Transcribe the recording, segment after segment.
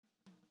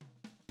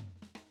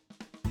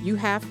You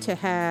have to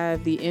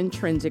have the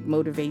intrinsic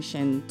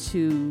motivation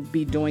to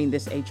be doing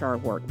this HR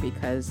work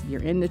because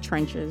you're in the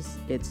trenches.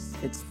 It's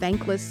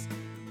thankless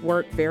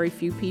work. Very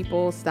few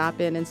people stop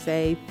in and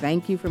say,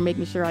 thank you for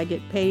making sure I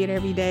get paid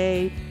every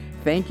day.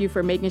 Thank you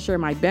for making sure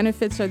my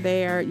benefits are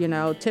there. You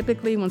know,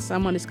 typically when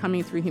someone is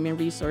coming through human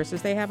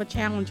resources, they have a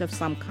challenge of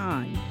some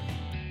kind.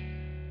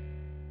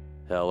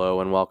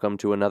 Hello and welcome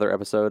to another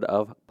episode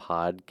of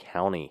Pod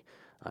County.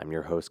 I'm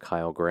your host,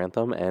 Kyle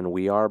Grantham, and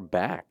we are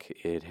back.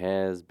 It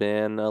has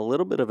been a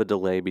little bit of a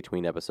delay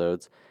between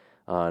episodes.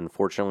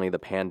 Unfortunately, the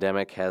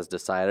pandemic has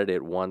decided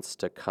it wants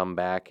to come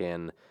back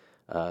in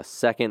a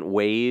second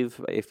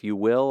wave, if you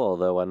will,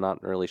 although I'm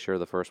not really sure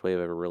the first wave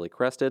ever really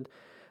crested.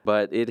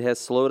 But it has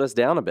slowed us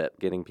down a bit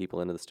getting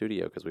people into the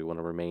studio because we want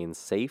to remain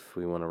safe.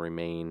 We want to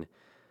remain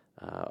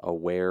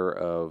aware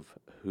of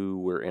who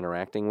we're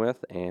interacting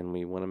with, and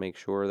we want to make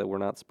sure that we're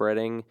not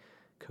spreading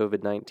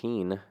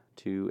COVID-19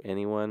 to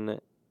anyone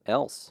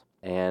else.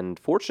 And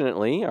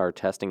fortunately, our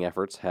testing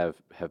efforts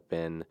have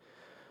been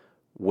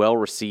well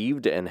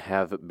received and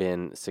have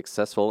been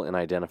successful in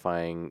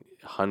identifying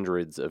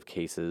hundreds of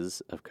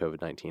cases of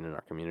COVID-19 in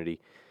our community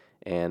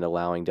and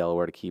allowing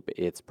Delaware to keep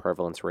its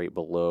prevalence rate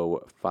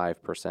below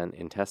 5%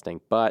 in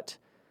testing. But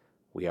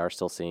we are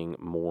still seeing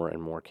more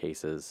and more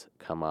cases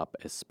come up,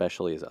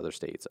 especially as other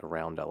states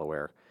around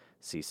Delaware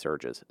see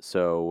surges.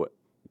 So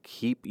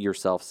keep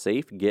yourself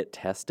safe, get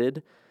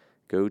tested.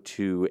 Go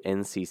to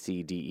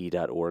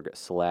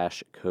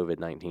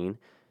nccde.org/COVID-19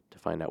 to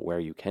find out where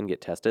you can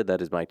get tested.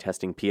 That is my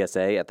testing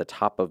PSA at the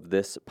top of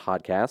this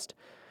podcast.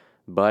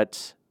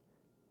 But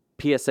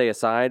PSA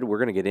aside, we're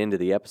going to get into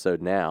the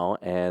episode now,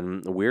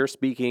 and we're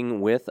speaking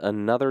with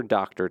another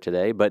doctor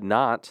today, but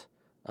not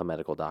a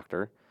medical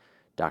doctor,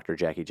 Dr.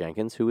 Jackie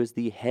Jenkins, who is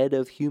the head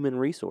of human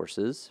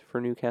resources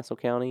for Newcastle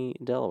County,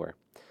 Delaware,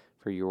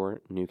 for your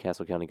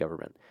Newcastle County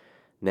government.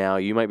 Now,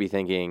 you might be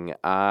thinking,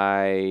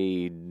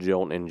 I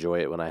don't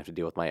enjoy it when I have to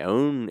deal with my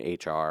own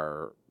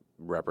HR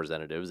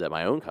representatives at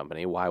my own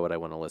company. Why would I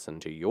want to listen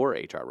to your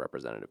HR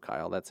representative,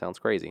 Kyle? That sounds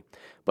crazy.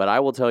 But I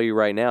will tell you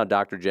right now,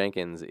 Dr.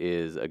 Jenkins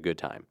is a good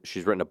time.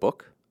 She's written a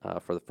book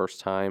for the first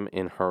time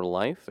in her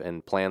life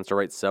and plans to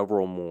write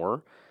several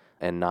more,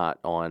 and not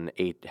on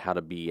how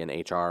to be an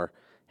HR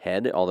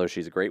head, although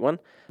she's a great one,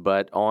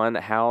 but on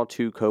how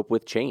to cope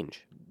with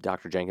change.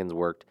 Dr. Jenkins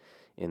worked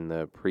in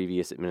the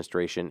previous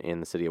administration in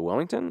the city of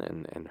Wilmington,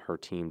 and her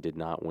team did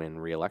not win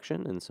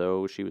re-election, and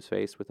so she was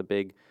faced with a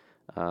big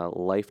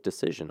life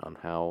decision on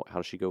how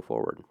does she go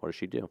forward, what does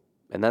she do?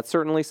 And that's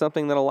certainly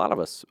something that a lot of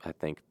us, I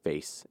think,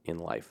 face in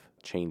life,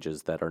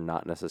 changes that are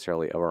not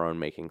necessarily of our own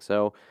making.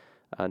 So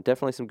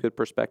definitely some good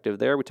perspective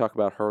there. We talk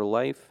about her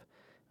life,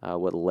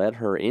 what led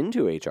her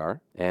into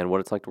HR, and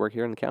what it's like to work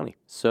here in the county.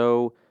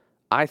 So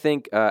I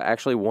think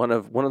actually one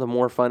of the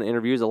more fun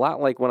interviews, a lot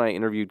like when I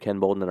interviewed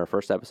Ken Bolden in our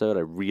first episode. I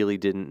really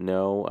didn't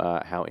know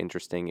how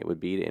interesting it would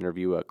be to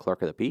interview a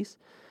clerk of the peace.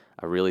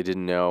 I really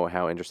didn't know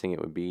how interesting it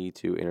would be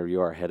to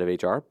interview our head of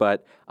HR,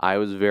 but I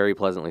was very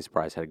pleasantly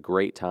surprised. Had a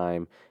great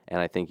time,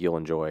 and I think you'll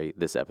enjoy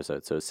this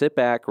episode. So sit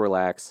back,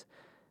 relax,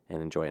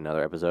 and enjoy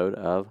another episode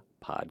of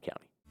Pod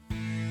County.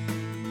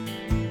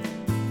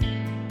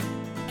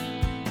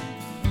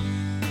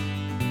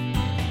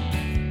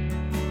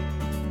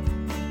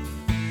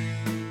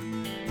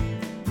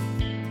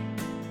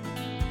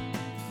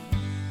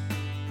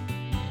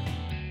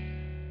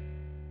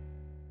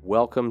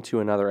 Welcome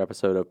to another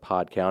episode of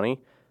Pod County.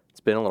 It's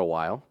been a little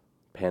while.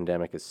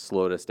 Pandemic has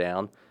slowed us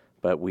down,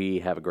 but we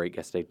have a great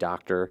guest today,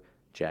 Dr.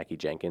 Jackie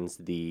Jenkins,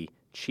 the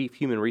Chief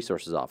Human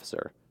Resources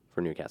Officer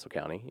for Newcastle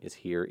County, is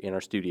here in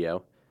our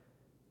studio.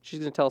 She's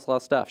going to tell us a lot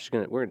of stuff.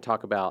 We're going to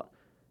talk about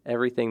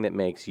everything that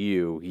makes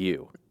you,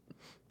 you.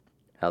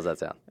 How's that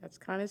sound? That's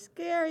kind of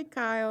scary,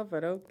 Kyle,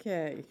 but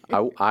okay.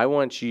 I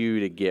want you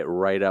to get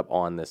right up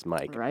on this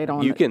mic. Right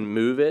on. You can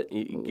move it,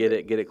 you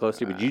get it close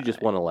to you, but you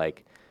just want to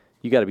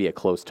you got to be a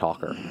close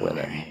talker with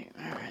it.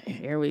 All right.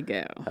 Here we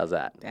go. How's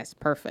that? That's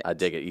perfect. I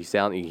dig it. You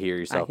hear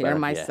yourself I hear better?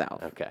 myself.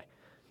 Yeah. Okay.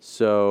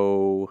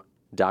 So,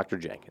 Dr.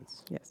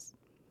 Jenkins. Yes.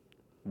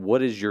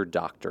 What is your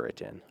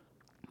doctorate in?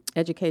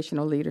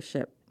 Educational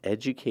leadership.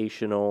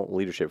 Educational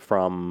leadership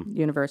from?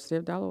 University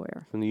of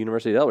Delaware. From the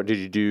University of Delaware.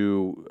 Did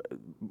you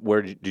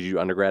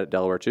undergrad at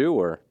Delaware too,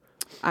 or?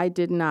 I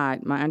did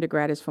not. My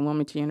undergrad is from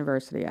Wilmington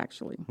University,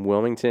 actually.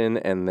 Wilmington,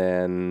 and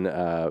then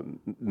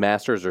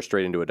master's or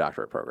straight into a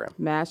doctorate program?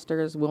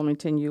 Master's,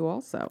 Wilmington U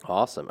also.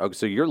 Awesome. Okay,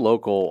 so you're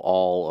local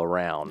all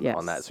around Yes.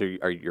 on that. So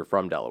you're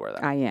from Delaware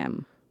then? I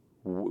am.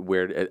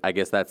 Where I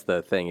guess that's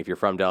the thing. If you're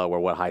from Delaware,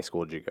 what high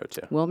school did you go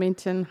to?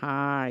 Wilmington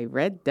High,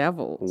 Red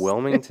Devils.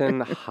 Wilmington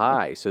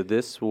High. So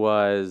this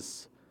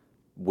was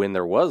when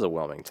there was a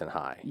Wilmington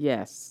High.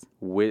 Yes.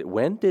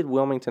 When did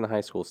Wilmington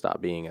High School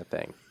stop being a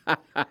thing?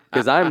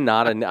 Because I'm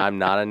not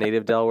a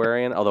native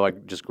Delawarean, although I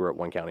just grew up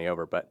one county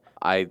over. But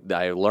I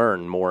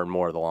learned more and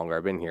more the longer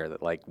I've been here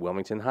that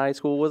Wilmington High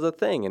School was a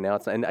thing, and now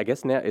it's. And I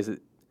guess now is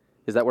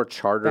that where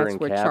Charter and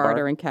Cab are? That's where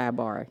Charter and Cab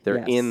are. They're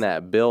yes. in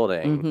that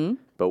building. Mm-hmm.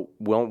 But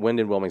when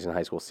did Wilmington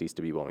High School cease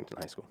to be Wilmington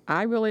High School?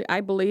 I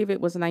believe it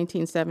was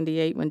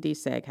 1978 when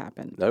DSEG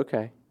happened.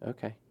 Okay.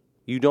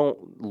 You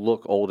don't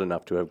look old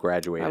enough to have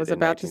graduated. I was in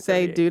about to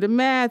say, do the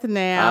math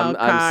now, Kyle.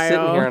 I'm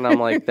sitting here and I'm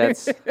like,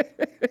 that's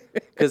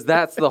because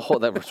that's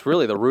that's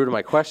really the root of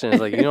my question.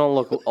 Is like, you don't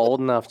look old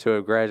enough to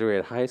have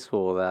graduated high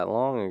school that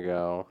long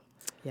ago.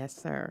 Yes,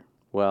 sir.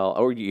 Well,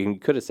 or you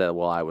could have said,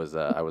 well, I was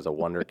a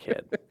wonder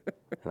kid,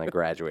 and I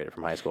graduated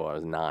from high school when I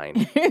was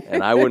 9,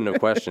 and I wouldn't have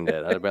questioned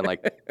it. I'd have been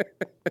like,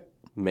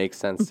 makes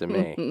sense to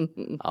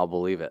me. I'll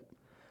believe it.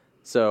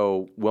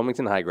 So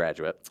Wilmington High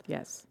graduate.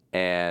 Yes.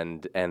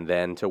 And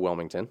then to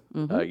Wilmington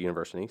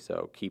University.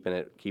 So keeping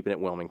it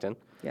Wilmington.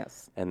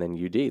 Yes. And then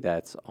UD.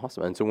 That's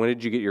awesome. And so when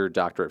did you get your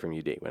doctorate from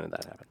UD? When did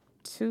that happen?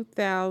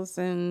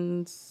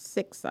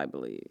 2006, I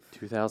believe.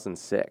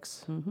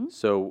 2006.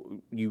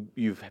 So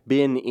you've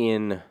been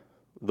in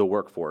the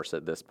workforce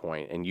at this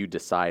point, and you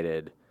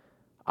decided,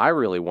 I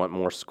really want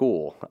more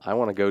school. I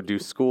want to go do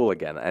school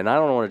again. And I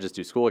don't want to just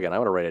do school again. I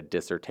want to write a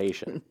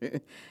dissertation.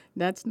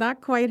 That's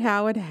not quite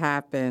how it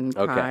happened,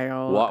 Okay.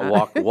 Kyle.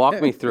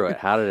 Walk me through it.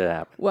 How did it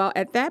happen? Well,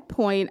 at that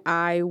point,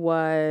 I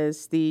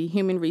was the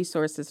human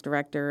resources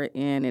director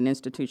in an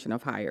institution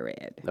of higher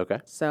ed. Okay.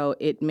 So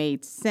it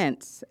made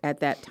sense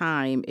at that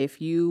time if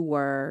you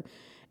were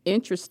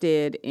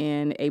interested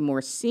in a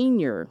more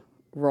senior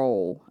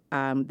role,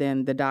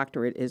 then the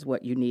doctorate is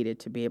what you needed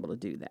to be able to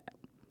do that.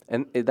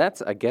 And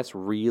that's, I guess,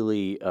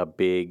 really a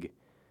big.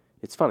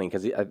 It's funny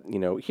because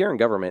here in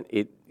government,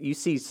 you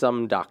see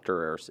some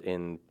doctors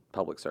in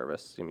public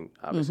service. I mean,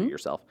 obviously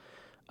yourself,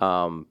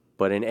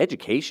 but in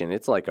education,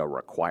 it's like a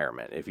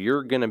requirement. If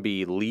you're going to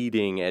be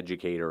leading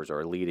educators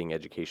or leading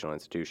educational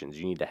institutions,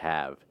 you need to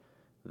have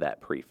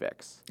that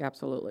prefix.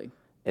 Absolutely.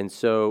 And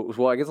so,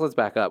 well, I guess let's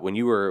back up. When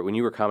you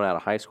were coming out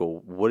of high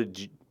school,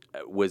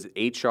 was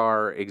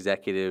HR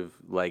executive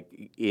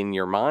like in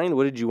your mind?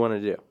 What did you want to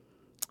do?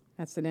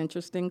 That's an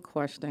interesting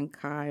question,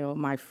 Kyle.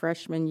 My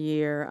freshman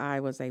year,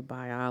 I was a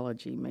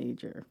biology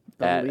major.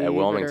 At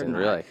Wilmington,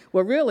 really?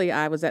 Well, really,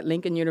 I was at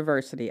Lincoln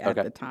University at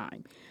the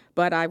time.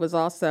 But I was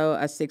also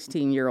a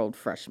 16-year-old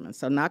freshman,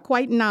 so not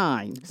quite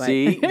 9. But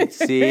See?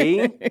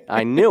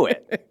 I knew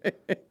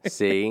it.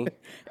 See?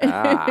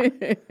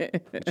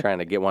 Trying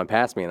to get one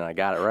past me, and I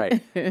got it right.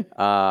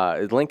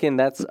 Lincoln,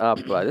 that's up.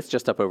 That's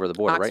just up over the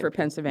border, right? Oxford,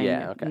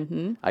 Pennsylvania. Yeah,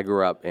 okay. I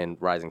grew up in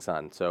Rising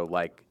Sun, so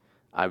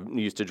I'm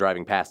used to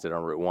driving past it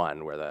on Route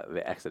 1 where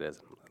the exit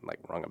is,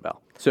 rung a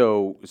bell.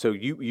 So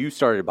you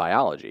started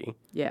biology.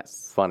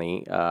 Yes.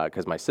 Funny,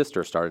 because my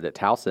sister started at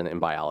Towson in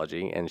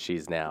biology, and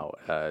she's now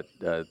a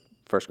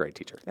first grade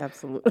teacher.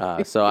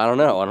 Absolutely. So I don't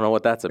know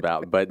what that's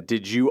about. But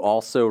did you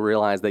also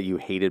realize that you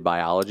hated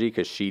biology?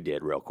 Because she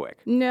did real quick.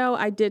 No,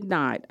 I did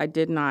not.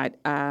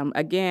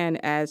 Again,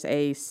 as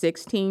a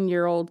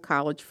 16-year-old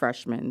college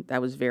freshman,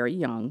 that was very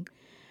young.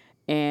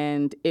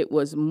 And it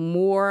was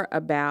more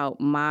about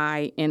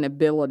my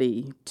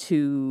inability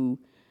to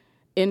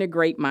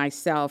integrate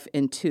myself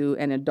into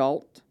an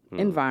adult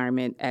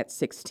environment at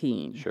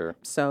 16. Sure.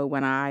 So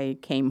when I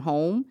came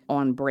home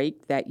on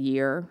break that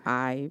year,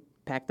 I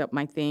packed up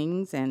my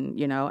things. And,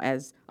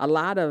 as a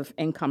lot of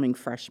incoming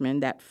freshmen,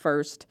 that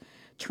first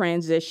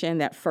transition,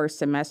 that first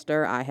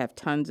semester, I have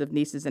tons of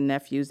nieces and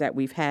nephews that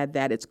we've had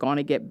that it's going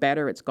to get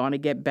better,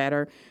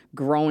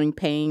 growing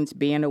pains,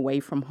 being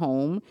away from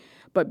home.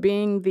 But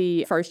being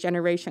the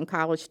first-generation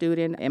college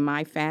student in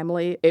my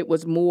family, it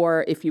was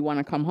more, if you want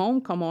to come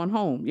home, come on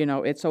home.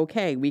 It's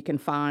okay. We can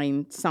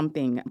find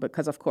something.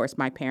 Because, of course,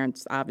 my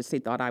parents obviously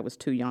thought I was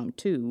too young,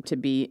 too, to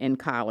be in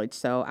college.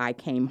 So I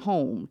came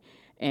home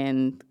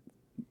and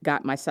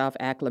got myself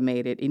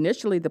acclimated.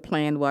 Initially, the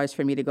plan was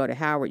for me to go to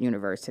Howard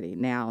University.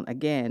 Now,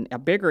 again, a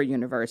bigger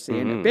university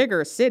in a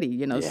bigger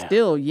city,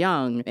 still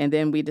young. And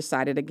then we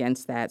decided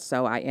against that.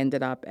 So I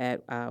ended up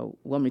at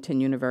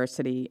Wilmington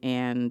University,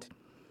 and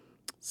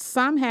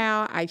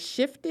somehow I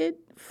shifted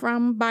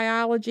from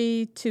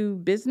biology to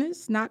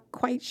business, not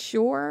quite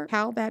sure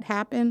how that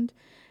happened.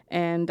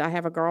 And I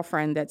have a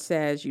girlfriend that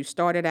says, you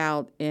started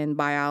out in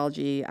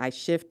biology, I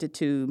shifted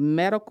to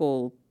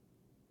medical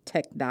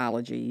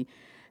technology,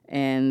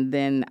 and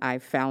then I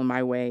found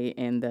my way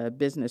in the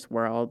business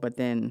world. But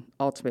then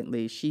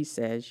ultimately she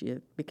says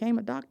you became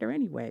a doctor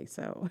anyway.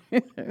 So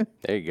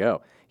there you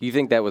go. You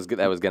think that was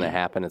going to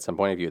happen at some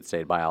point? If you had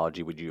stayed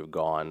biology, would you have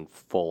gone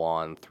full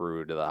on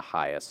through to the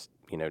highest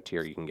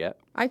tier you can get?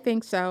 I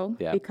think so,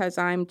 yeah. Because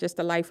I'm just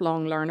a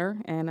lifelong learner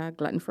and a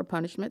glutton for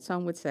punishment,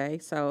 some would say.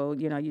 So,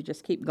 you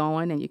just keep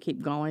going and you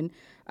keep going.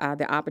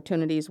 The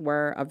opportunities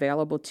were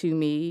available to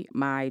me.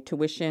 My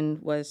tuition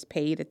was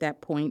paid at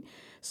that point.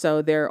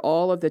 So there are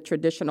all of the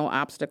traditional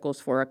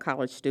obstacles for a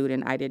college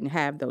student. I didn't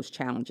have those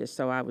challenges,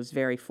 so I was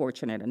very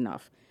fortunate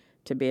enough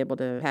to be able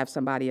to have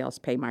somebody else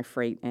pay my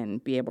freight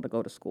and be able to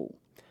go to school.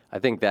 I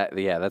think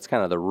that's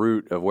kind of the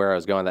root of where I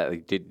was going.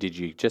 That did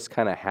you just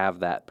kind of have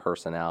that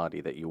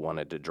personality that you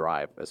wanted to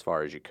drive as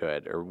far as you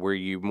could, or were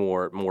you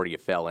more you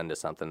fell into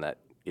something that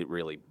it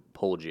really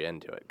pulled you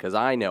into it? Because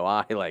I know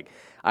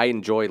I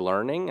enjoy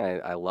learning.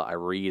 I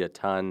read a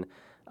ton.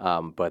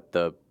 But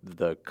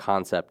the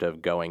concept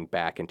of going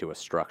back into a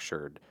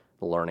structured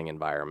learning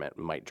environment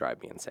might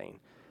drive me insane.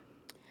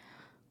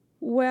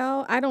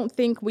 Well, I don't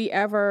think we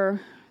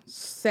ever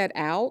set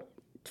out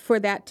for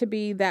that to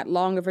be that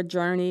long of a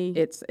journey.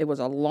 It was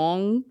a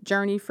long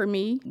journey for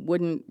me.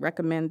 Wouldn't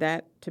recommend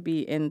that to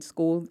be in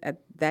school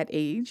at that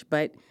age,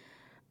 but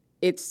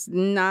it's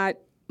not.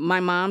 My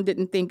mom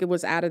didn't think it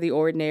was out of the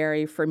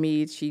ordinary for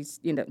me. She's,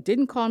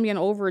 didn't call me an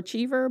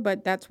overachiever,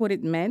 but that's what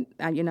it meant.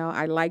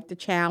 I like the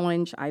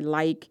challenge. I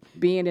like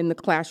being in the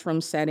classroom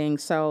setting.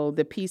 So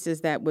the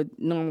pieces that would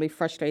normally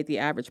frustrate the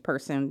average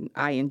person,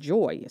 I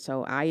enjoy.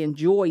 So I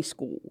enjoy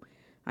school.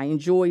 I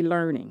enjoy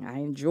learning. I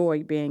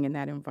enjoy being in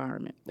that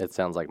environment. It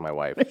sounds like my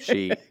wife.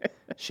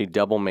 She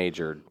double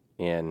majored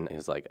in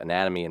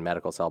anatomy and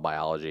medical cell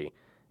biology,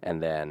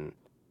 and then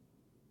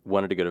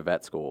wanted to go to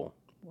vet school.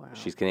 Wow.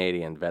 She's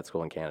Canadian. Vet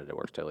school in Canada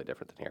works totally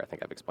different than here. I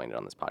think I've explained it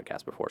on this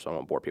podcast before, so I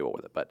won't bore people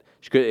with it. But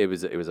it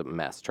was a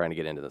mess trying to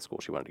get into the school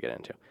she wanted to get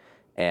into,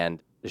 and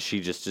she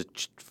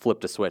just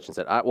flipped a switch and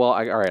said, all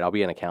right, I'll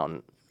be an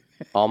accountant.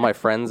 All my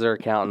friends are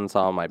accountants.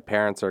 All my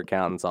parents are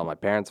accountants. All my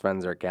parents'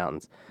 friends are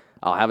accountants.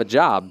 I'll have a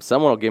job.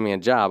 Someone will give me a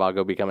job. I'll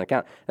go become an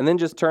accountant. And then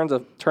just turns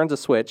a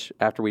switch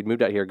after we'd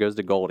moved out here, goes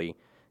to Goldie,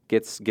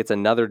 gets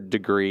another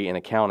degree in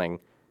accounting,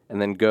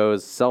 and then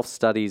goes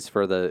self-studies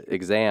for the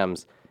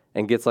exams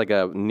and gets like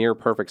a near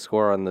perfect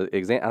score on the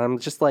exam. And I'm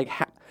just like,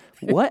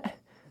 what?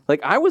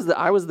 Like I was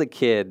the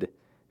kid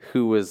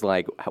who was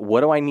like,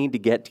 what do I need to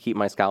get to keep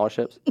my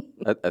scholarships?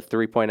 A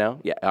 3.0?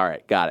 Yeah, all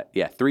right, got it.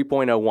 Yeah,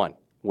 3.01.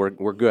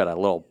 We're good. A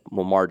little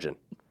margin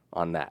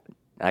on that.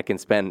 I can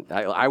spend.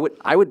 I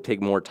would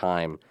take more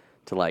time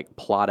to like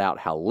plot out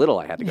how little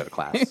I had to go to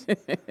class.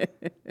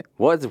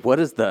 What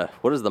is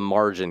the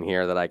margin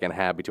here that I can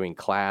have between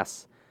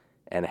class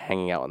and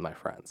hanging out with my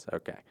friends?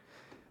 Okay,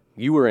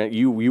 you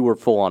were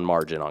full on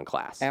margin on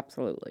class.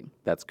 Absolutely.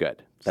 That's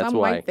good. That's Some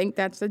why might think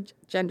that's a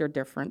gender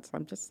difference.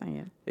 I'm just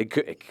saying.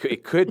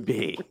 It could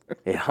be.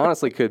 It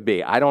honestly could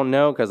be. I don't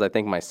know because I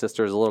think my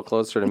sister's a little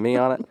closer to me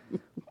on it,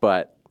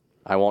 but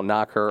I won't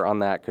knock her on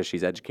that because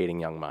she's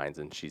educating young minds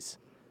and she's,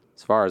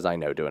 as far as I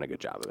know, doing a good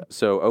job of it.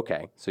 So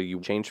you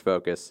changed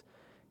focus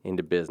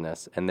into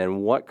business, and then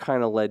what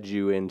kind of led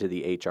you into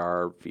the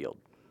HR field?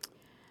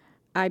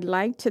 I'd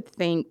like to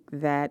think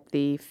that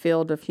the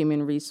field of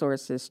human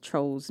resources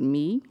chose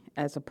me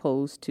as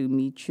opposed to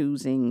me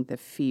choosing the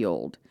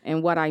field.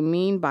 And what I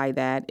mean by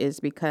that is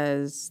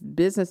because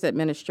business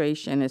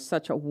administration is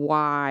such a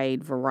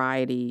wide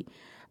variety,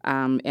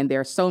 and there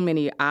are so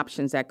many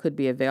options that could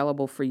be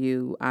available for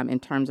you in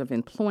terms of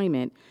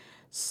employment.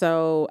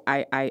 So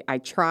I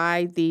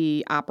tried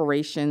the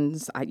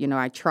operations,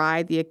 I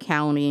tried the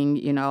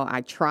accounting,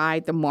 I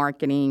tried the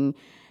marketing,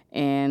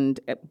 and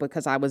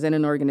because I was in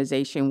an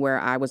organization where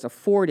I was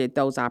afforded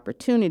those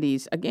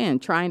opportunities, again,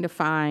 trying to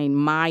find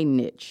my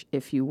niche,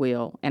 if you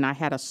will. And I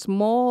had a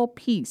small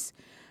piece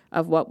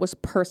of what was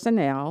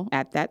personnel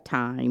at that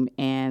time,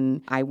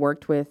 and I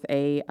worked with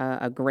a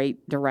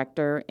great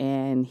director,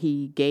 and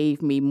he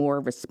gave me more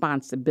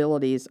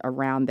responsibilities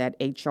around that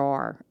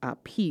HR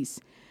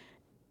piece.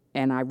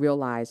 And I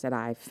realized that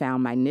I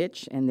found my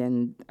niche, and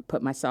then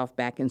put myself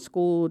back in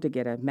school to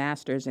get a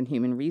master's in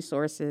human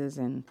resources,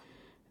 and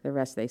the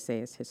rest, they say,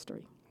 is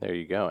history. There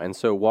you go. And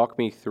so walk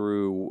me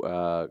through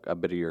a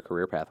bit of your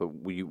career path.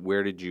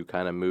 Where did you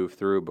kind of move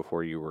through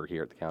before you were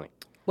here at the county?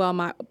 Well,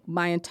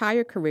 my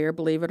entire career,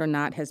 believe it or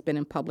not, has been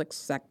in public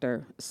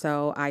sector.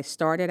 So I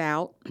started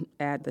out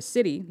at the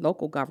city,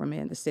 local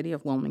government, the city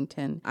of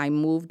Wilmington. I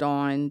moved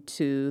on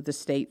to the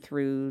state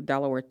through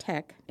Delaware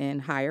Tech in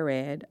higher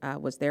ed,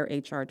 was their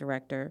HR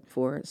director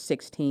for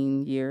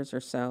 16 years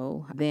or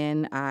so.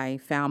 Then I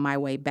found my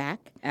way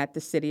back at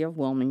the city of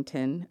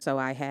Wilmington. So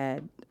I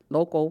had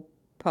local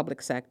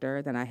public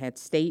sector, then I had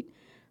state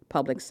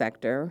public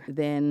sector.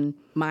 Then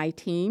my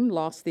team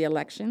lost the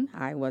election.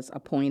 I was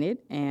appointed,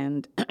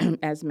 and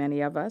as many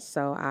of us,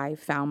 so I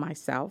found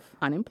myself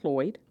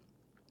unemployed,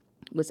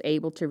 was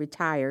able to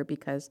retire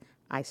because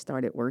I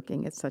started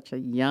working at such a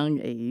young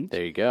age.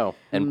 There you go.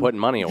 And putting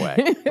money away,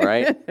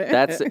 right?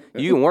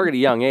 You can work at a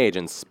young age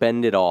and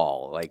spend it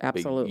all.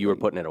 Absolutely. You were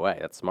putting it away.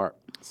 That's smart.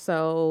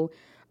 So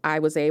I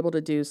was able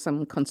to do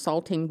some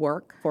consulting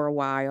work for a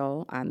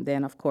while, and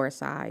then, of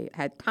course, I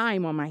had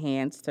time on my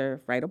hands to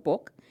write a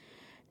book.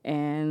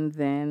 And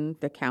then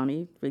the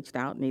county reached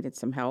out, needed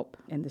some help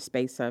in the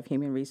space of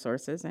human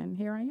resources, and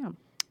here I am.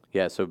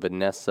 Yeah, so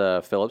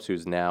Vanessa Phillips,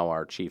 who's now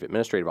our Chief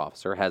Administrative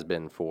Officer, has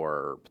been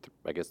for,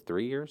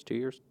 3 years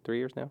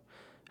now.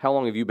 How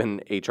long have you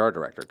been HR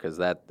Director? Because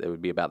it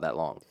would be about that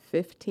long.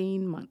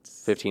 15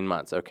 months. 15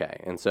 months, okay.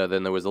 And so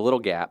then there was a little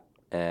gap,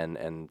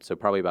 and so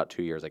probably about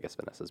 2 years, I guess,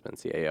 Vanessa's been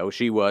CAO.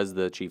 She was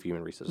the Chief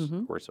Human Resources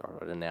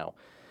Officer, and now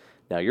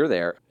you're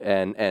there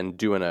and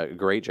doing a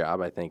great job.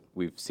 I think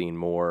we've seen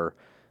more.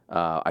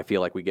 I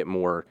feel like we get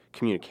more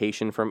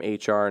communication from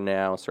HR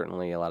now.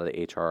 Certainly a lot of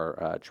the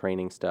HR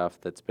training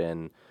stuff that's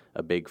been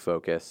a big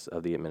focus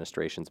of the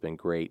administration's been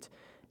great.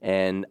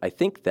 And I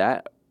think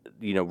that,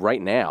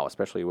 right now,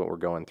 especially what we're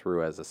going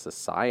through as a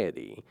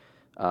society,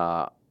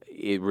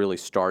 it really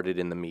started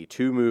in the Me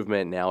Too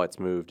movement. Now it's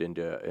moved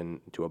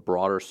into a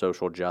broader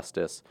social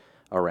justice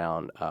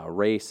around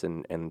race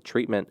and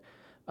treatment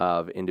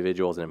of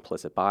individuals and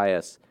implicit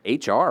bias.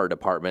 HR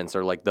departments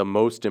are like the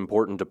most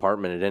important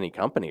department at any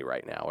company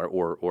right now,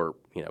 or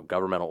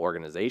governmental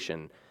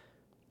organization.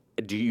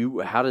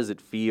 How does it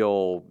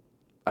feel?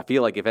 I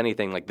feel like, if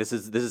anything, like this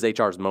is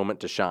HR's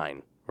moment to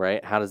shine,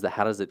 right? How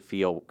does it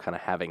feel kind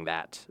of having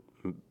that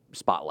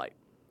spotlight?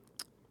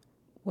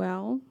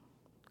 Well,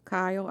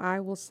 Kyle, I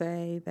will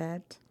say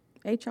that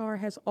HR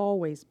has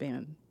always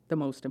been the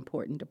most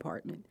important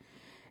department.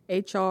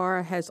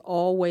 HR has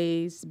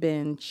always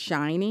been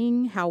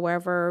shining.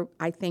 However,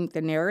 I think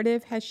the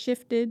narrative has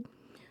shifted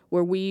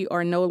where we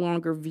are no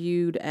longer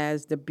viewed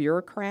as the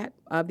bureaucrat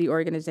of the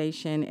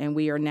organization, and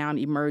we are now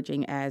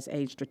emerging as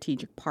a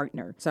strategic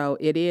partner. So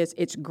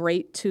it's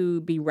great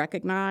to be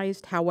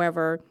recognized.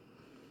 However,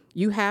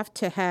 you have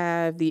to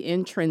have the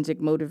intrinsic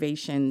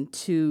motivation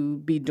to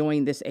be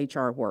doing this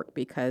HR work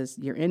because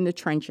you're in the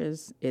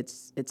trenches.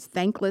 It's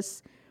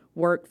thankless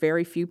work.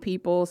 Very few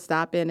people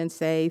stop in and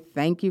say,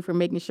 thank you for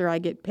making sure I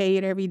get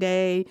paid every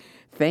day.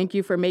 Thank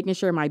you for making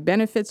sure my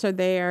benefits are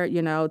there.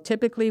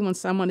 Typically when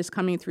someone is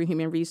coming through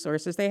human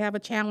resources, they have a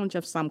challenge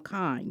of some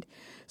kind.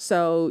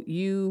 So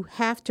you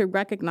have to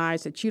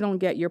recognize that you don't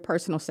get your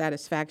personal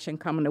satisfaction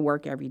coming to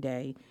work every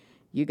day.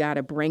 You got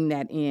to bring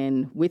that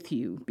in with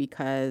you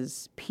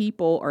because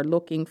people are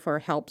looking for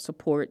help,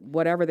 support,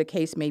 whatever the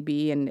case may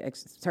be. And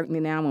certainly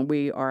now when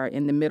we are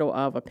in the middle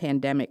of a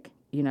pandemic,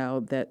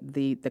 that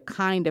the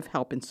kind of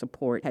help and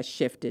support has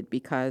shifted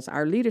because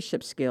our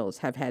leadership skills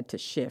have had to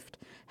shift.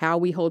 How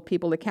we hold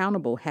people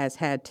accountable has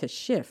had to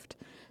shift.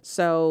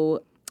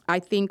 So I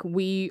think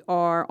we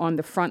are on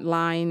the front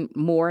line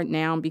more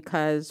now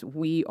because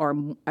we are,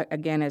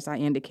 again, as I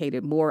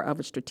indicated, more of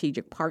a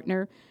strategic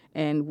partner,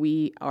 and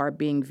we are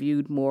being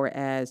viewed more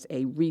as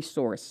a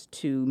resource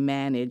to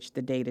manage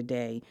the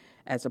day-to-day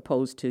as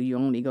opposed to you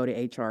only go to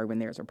HR when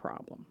there's a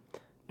problem.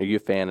 Are you a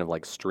fan of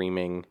like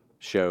streaming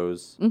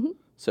shows? Mm-hmm.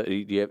 So do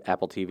you have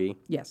Apple TV?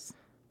 Yes.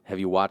 Have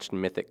you watched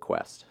Mythic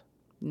Quest?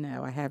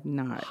 No, I have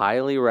not.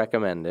 Highly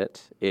recommend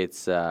it.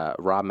 It's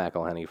Rob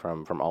McElhenney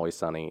from Always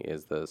Sunny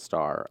is the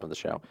star of the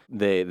show.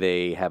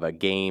 They have a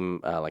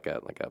game like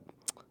a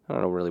I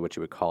don't know really what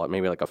you would call it,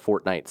 maybe like a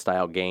Fortnite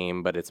style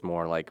game, but it's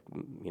more like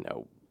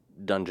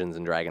Dungeons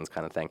and Dragons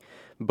kind of thing.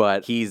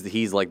 But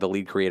he's like the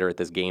lead creator at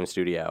this game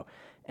studio,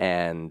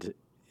 and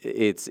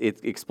it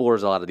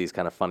explores a lot of these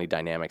kind of funny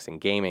dynamics in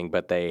gaming.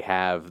 But they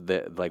have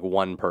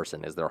one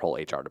person is their whole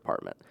HR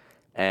department,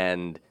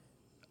 and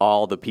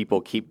all the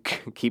people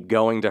keep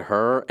going to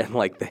her, and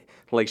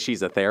like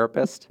she's a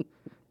therapist,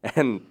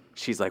 and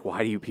she's like,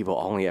 why do you people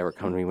only ever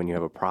come to me when you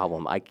have a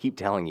problem? I keep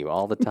telling you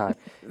all the time.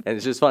 And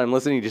it's just fun. I'm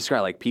listening to you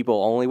describe, like,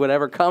 people only would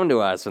ever come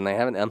to us when they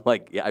haven't. I'm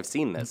like, yeah, I've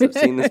seen this. I've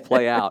seen this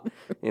play out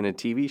in a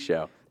TV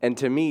show. And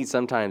to me,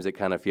 sometimes it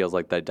kind of feels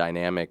like the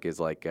dynamic is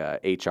like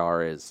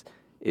HR is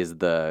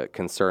the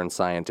concerned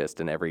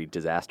scientist in every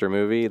disaster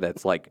movie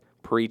that's like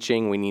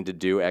preaching we need to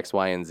do X,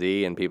 Y, and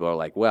Z. And people are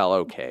like, well,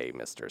 okay,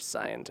 Mr.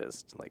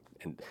 Scientist. Like,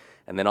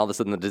 and then all of a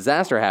sudden the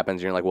disaster happens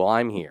and you're like, well,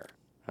 I'm here.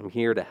 I'm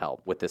here to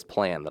help with this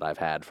plan that I've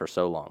had for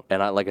so long.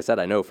 And like I said,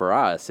 I know for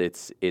us,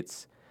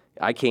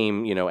 I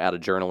came, out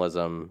of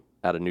journalism,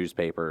 out of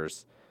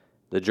newspapers.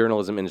 The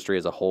journalism industry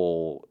as a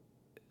whole,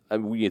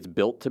 it's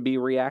built to be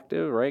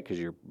reactive, right? Because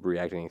you're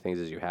reacting to things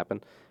as you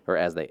happen, or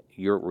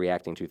you're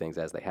reacting to things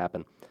as they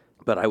happen.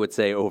 But I would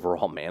say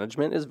overall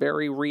management is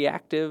very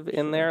reactive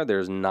in there.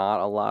 There's not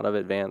a lot of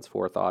advanced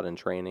forethought and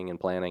training and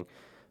planning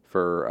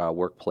for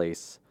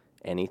workplace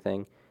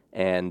anything.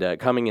 And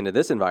coming into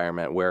this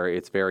environment where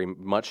it's very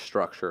much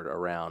structured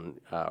around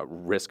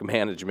risk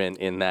management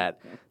in that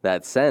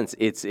sense,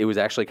 it was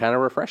actually kind of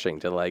refreshing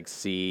to like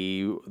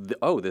see,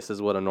 this is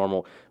what a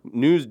normal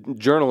news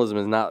journalism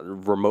is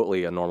not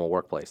remotely a normal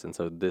workplace. And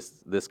so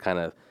this kind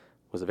of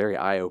was a very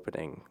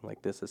eye-opening,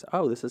 like this is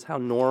how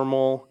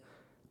normal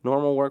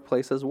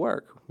workplaces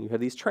work. You have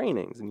these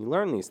trainings and you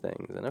learn these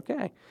things, and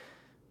okay.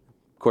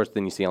 Of course,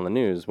 then you see on the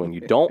news when you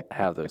don't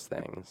have those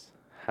things,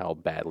 how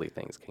badly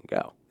things can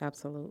go.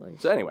 Absolutely.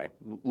 So anyway,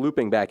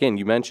 looping back in,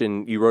 you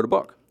mentioned you wrote a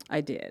book. I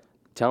did.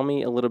 Tell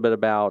me a little bit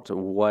about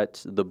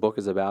what the book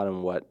is about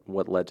and what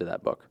led to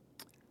that book.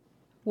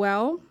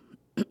 Well,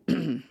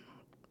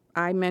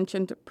 I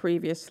mentioned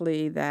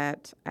previously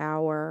that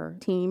our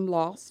team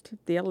lost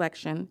the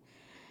election,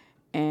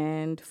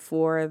 and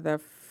for the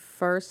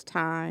first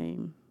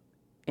time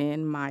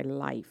in my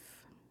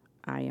life,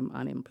 I am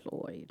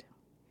unemployed.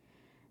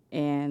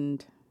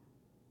 And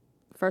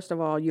first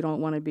of all, you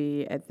don't want to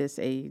be at this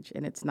age,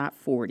 and it's not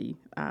 40,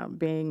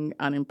 being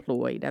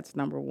unemployed. That's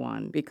number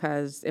one,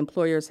 because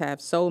employers have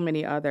so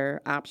many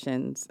other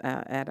options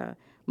at a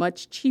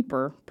much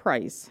cheaper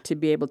price to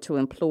be able to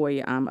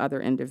employ other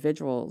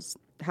individuals.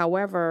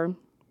 However,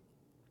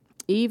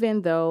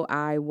 even though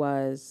I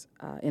was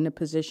in a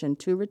position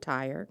to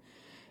retire,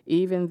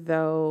 even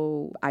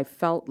though I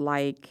felt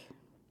like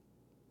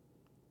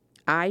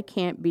I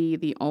can't be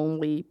the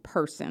only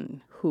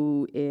person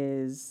who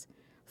is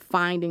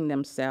finding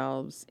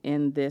themselves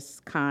in this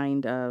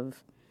kind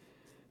of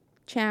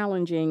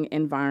challenging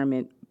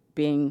environment,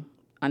 being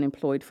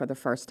unemployed for the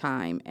first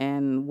time.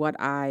 And what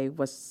I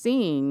was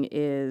seeing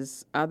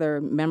is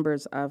other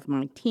members of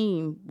my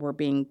team were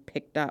being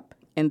picked up,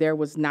 and there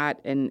was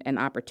not an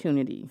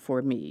opportunity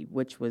for me,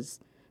 which was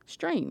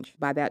strange.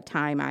 By that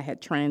time, I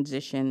had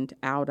transitioned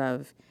out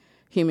of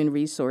human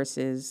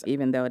resources,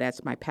 even though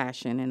that's my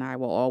passion, and I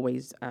will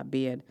always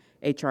be an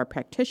HR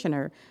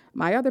practitioner.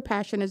 My other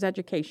passion is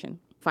education,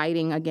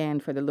 fighting again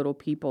for the little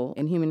people.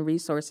 In human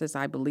resources,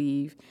 I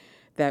believe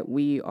that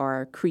we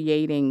are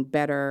creating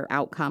better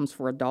outcomes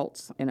for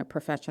adults in a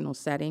professional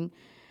setting.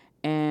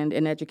 And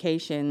in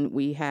education,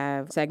 we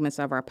have segments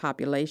of our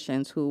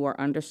populations who are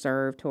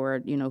underserved or,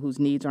 whose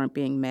needs aren't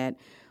being met.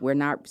 We're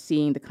not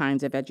seeing the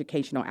kinds of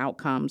educational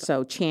outcomes.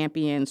 So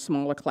champion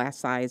smaller class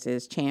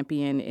sizes,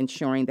 champion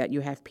ensuring that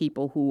you have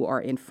people who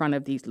are in front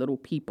of these little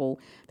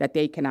people that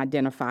they can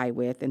identify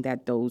with and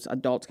that those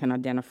adults can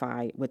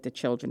identify with the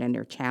children and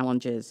their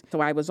challenges.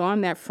 So I was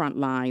on that front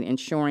line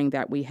ensuring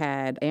that we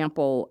had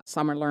ample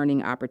summer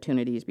learning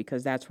opportunities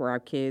because that's where our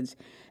kids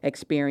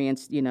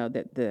experience,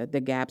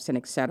 the gaps and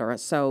et cetera.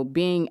 So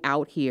being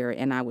out here,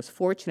 and I was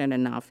fortunate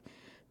enough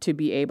to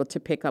be able to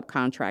pick up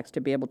contracts,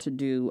 to be able to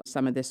do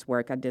some of this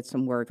work. I did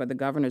some work for the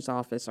governor's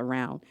office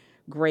around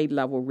grade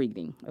level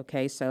reading.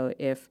 Okay, so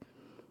if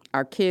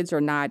our kids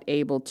are not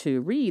able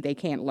to read, they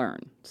can't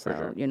learn. So,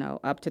 sure.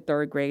 Up to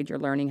third grade, you're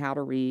learning how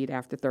to read.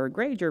 After third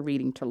grade, you're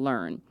reading to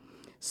learn.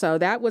 So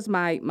that was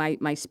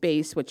my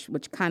space, which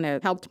kind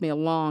of helped me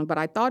along. But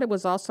I thought it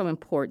was also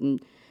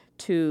important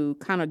to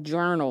kind of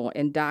journal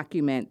and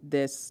document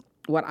this,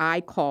 what I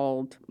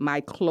called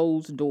my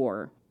closed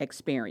door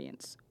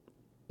experience,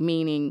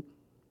 meaning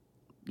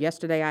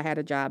yesterday I had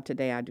a job,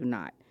 today I do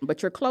not.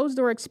 But your closed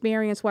door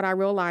experience, what I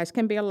realized,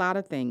 can be a lot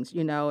of things.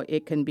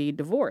 It can be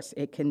divorce.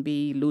 It can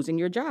be losing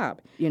your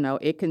job.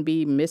 It can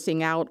be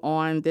missing out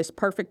on this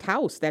perfect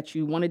house that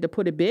you wanted to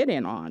put a bid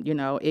in on.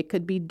 It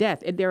could be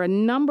death. There are a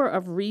number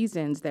of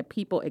reasons that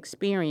people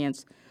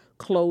experience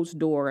closed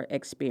door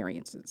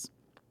experiences.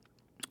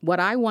 What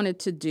I wanted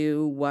to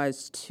do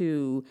was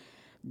to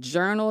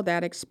journal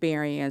that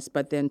experience,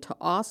 but then to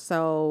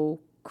also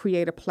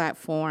create a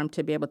platform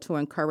to be able to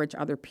encourage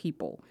other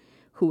people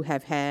who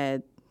have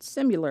had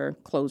similar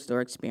closed-door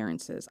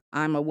experiences.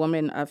 I'm a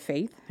woman of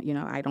faith.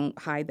 I don't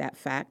hide that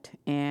fact.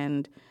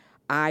 And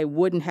I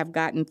wouldn't have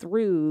gotten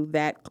through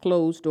that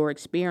closed-door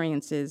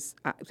experience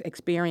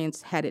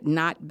had it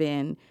not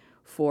been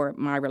for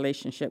my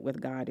relationship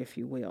with God, if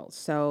you will.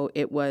 So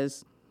it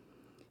was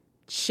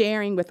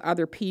sharing with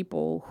other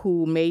people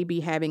who may be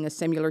having a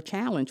similar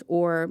challenge,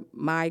 or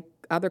my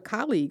other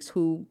colleagues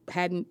who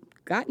hadn't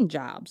gotten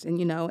jobs.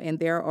 And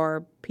there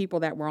are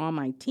people that were on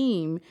my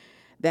team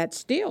that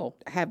still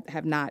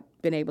have not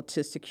been able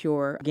to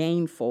secure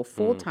gainful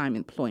full-time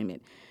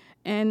employment.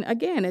 And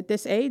again, at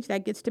this age,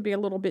 that gets to be a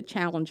little bit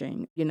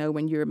challenging,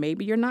 when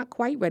maybe you're not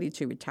quite ready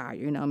to retire,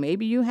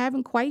 maybe you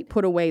haven't quite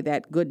put away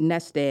that good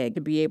nest egg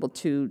to be able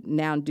to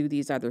now do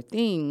these other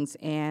things.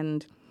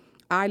 And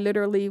I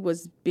literally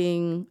was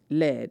being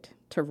led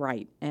to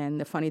write. And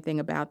the funny thing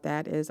about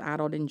that is I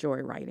don't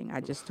enjoy writing.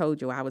 I just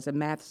told you I was a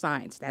math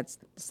science. That's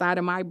the side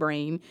of my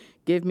brain.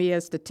 Give me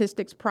a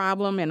statistics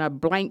problem and a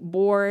blank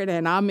board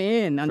and I'm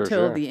in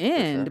until the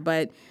end. Sure.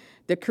 But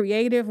the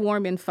creative,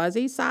 warm and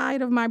fuzzy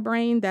side of my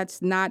brain,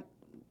 that's not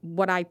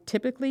what I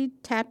typically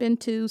tap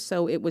into.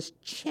 So it was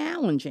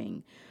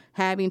challenging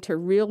having to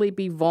really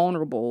be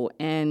vulnerable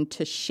and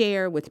to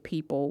share with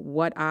people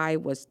what I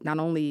was not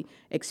only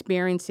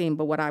experiencing,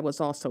 but what I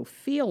was also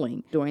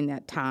feeling during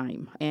that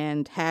time,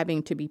 and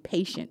having to be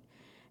patient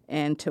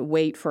and to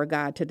wait for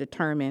God to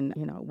determine,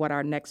 what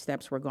our next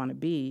steps were going to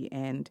be.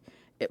 And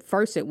at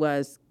first it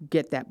was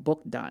get that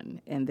book done.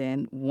 And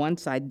then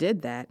once I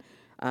did that,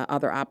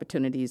 other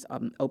opportunities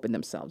opened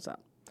themselves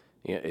up.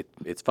 Yeah,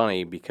 it's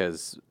funny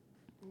because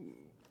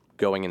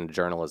going into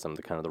journalism,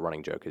 the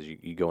running joke is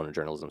you go into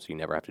journalism so you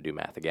never have to do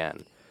math again.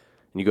 And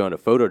you go into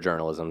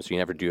photojournalism so you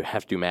never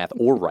have to do math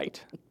or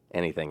write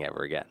anything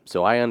ever again.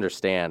 So I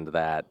understand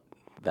that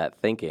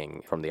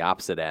thinking from the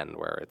opposite end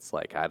where it's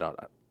like,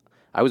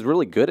 I was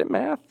really good at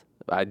math.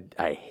 I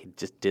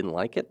just didn't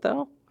like it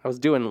though. I was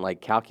doing like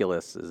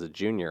calculus as a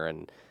junior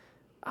and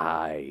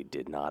I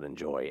did not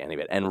enjoy any of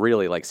it. And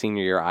really like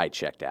senior year, I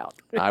checked out.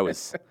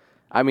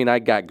 I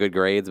got good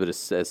grades, but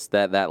it's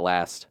that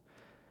last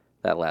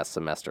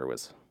semester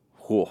was,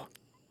 whew.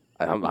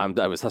 I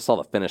saw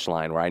the finish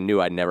line where I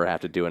knew I'd never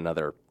have to do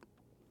another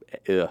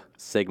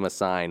sigma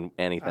sign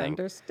anything.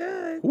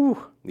 Understood.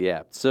 Whew.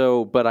 Yeah.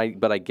 So, but I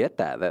get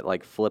that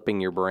like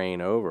flipping your brain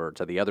over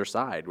to the other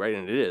side, right?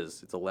 And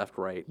it's a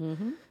left-right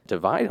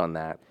divide on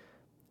that,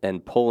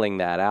 and pulling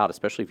that out,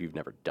 especially if you've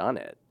never done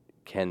it,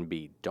 can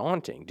be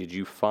daunting. Did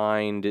you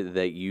find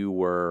that you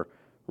were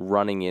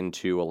running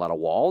into a lot of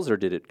walls, or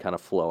did it kind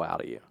of flow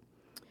out of you?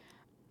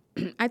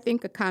 I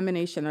think a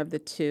combination of the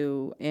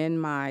two. In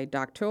my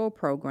doctoral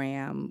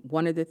program,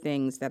 one of the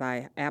things that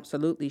I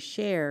absolutely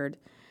shared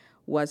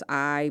was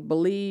I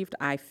believed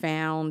I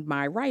found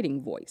my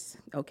writing voice,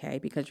 okay?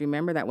 Because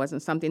remember, that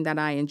wasn't something that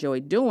I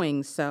enjoyed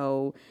doing,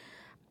 so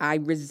I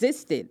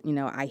resisted.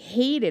 I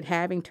hated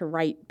having to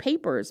write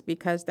papers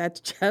because that's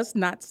just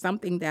not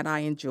something that I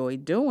enjoy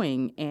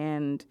doing.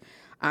 And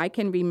I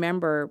can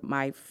remember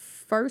my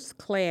first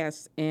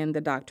class in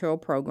the doctoral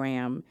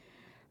program.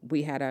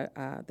 We had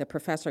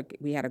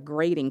we had a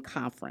grading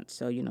conference.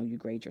 So, you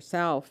grade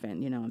yourself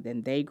and,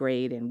 then they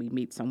grade and we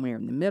meet somewhere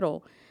in the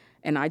middle.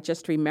 And I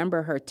just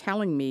remember her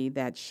telling me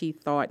that she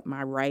thought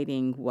my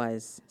writing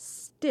was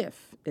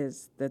stiff,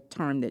 is the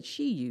term that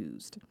she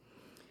used.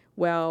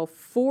 Well,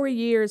 4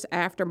 years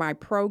after my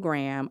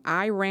program,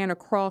 I ran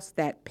across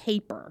that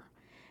paper,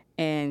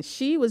 and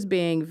she was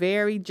being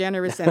very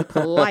generous and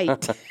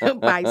polite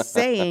by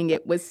saying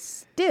it was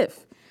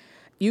stiff.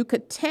 You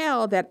could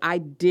tell that I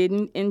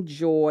didn't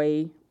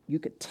enjoy, you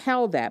could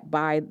tell that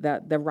by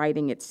the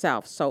writing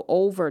itself. So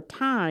over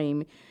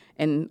time,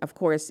 and of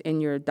course,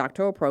 in your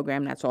doctoral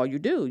program, that's all you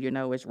do,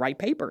 is write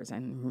papers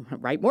and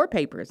write more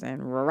papers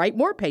and write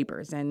more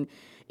papers. And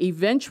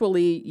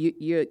eventually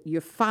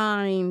you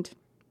find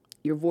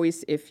your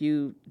voice if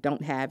you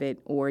don't have it,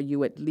 or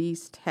you at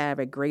least have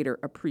a greater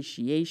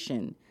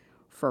appreciation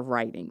for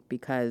writing,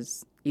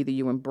 because either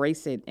you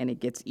embrace it and it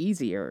gets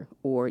easier,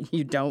 or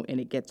you don't and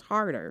it gets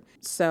harder.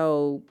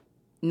 So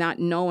not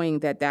knowing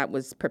that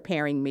was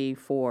preparing me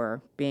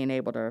for being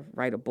able to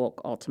write a book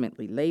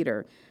ultimately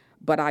later.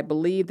 But I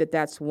believe that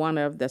that's one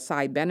of the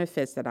side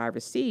benefits that I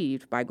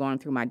received by going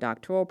through my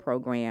doctoral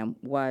program,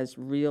 was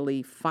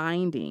really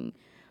finding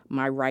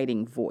my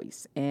writing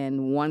voice.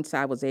 And once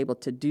I was able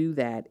to do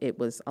that, it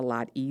was a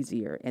lot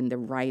easier and the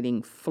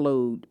writing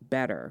flowed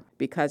better.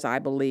 Because I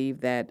believe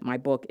that my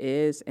book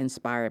is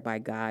inspired by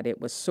God, it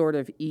was sort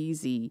of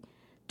easy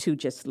to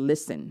just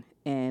listen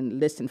and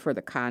listen for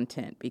the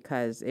content,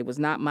 because it was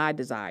not my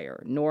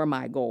desire nor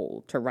my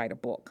goal to write a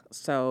book.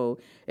 So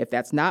if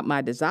that's not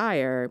my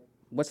desire,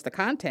 what's the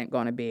content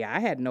going to be?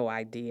 I had no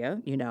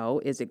idea.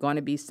 Is it going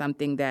to be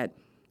something that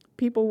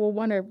people will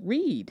want to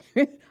read?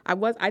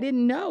 I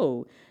didn't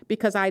know,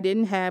 because I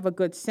didn't have a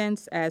good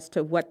sense as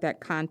to what that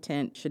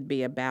content should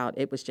be about.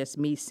 It was just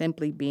me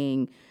simply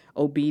being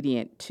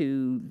obedient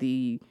to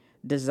the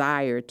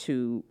desire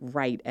to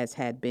write as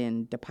had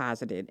been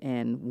deposited.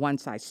 And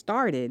once I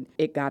started,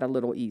 it got a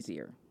little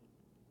easier.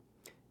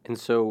 And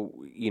so,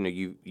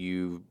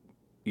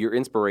 your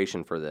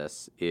inspiration for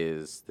this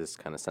is this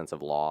kind of sense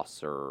of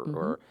loss,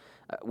 or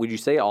would you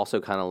say also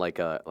kind of like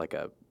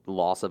a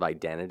loss of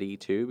identity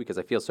too? Because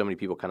I feel so many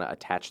people kind of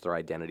attach their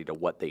identity to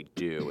what they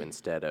do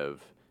instead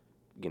of,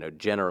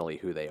 generally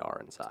who they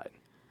are inside.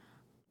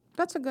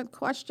 That's a good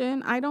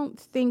question. I don't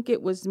think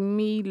it was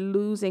me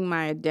losing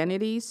my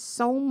identity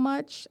so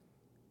much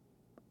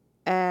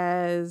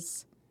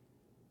as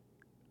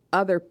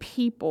other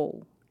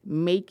people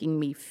making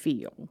me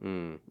feel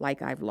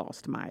like I've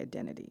lost my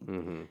identity,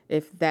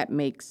 if that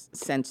makes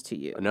sense to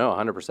you. No,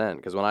 100%.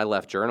 Because when I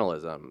left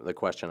journalism, the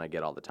question I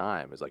get all the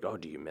time is like, oh,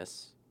 do you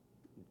miss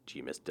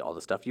all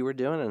the stuff you were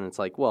doing? And it's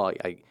like, well,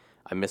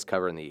 I miss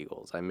covering the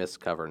Eagles. I miss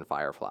covering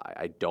Firefly.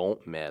 I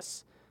don't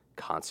miss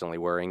constantly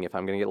worrying if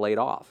I'm going to get laid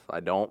off. I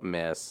don't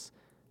miss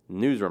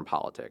newsroom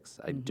politics.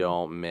 I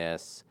don't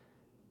miss,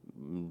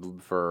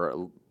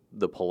 for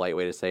the polite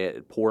way to say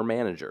it, poor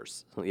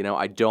managers.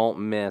 I don't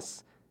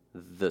miss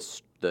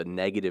the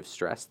negative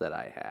stress that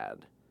I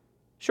had.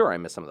 Sure, I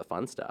miss some of the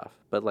fun stuff,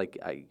 but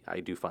I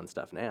do fun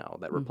stuff now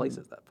that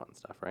replaces that fun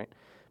stuff, right?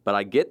 But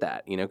I get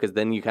that, because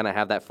then you kind of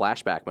have that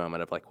flashback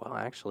moment of like, well,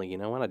 actually, you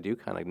know what? I do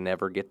kind of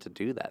never get to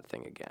do that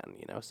thing again,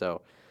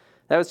 So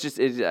that was just,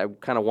 I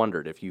kind of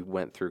wondered if you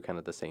went through kind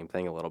of the same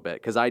thing a little bit,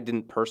 because I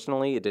didn't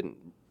personally, it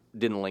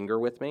didn't linger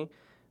with me,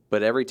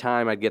 but every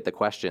time I'd get the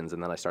questions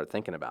and then I start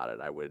thinking about it,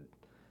 I would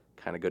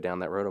kind of go down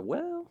that road of,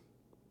 well,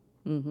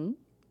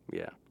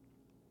 yeah.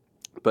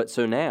 But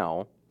so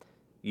now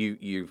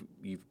you've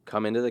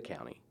come into the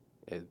county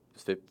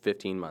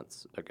 15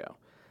 months ago,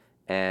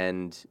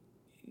 and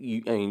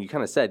you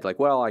kind of said like,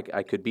 well,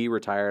 I could be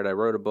retired. I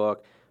wrote a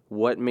book.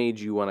 What made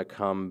you want to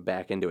come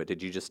back into it?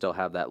 Did you just still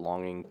have that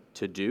longing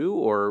to do,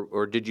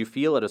 or did you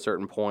feel at a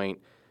certain point,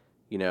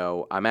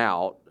 I'm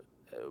out.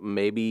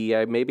 Maybe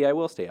I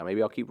will stay out.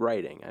 Maybe I'll keep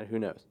writing. Who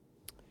knows?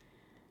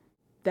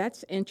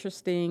 That's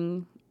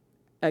interesting.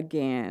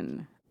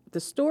 Again, the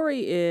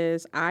story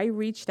is I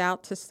reached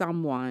out to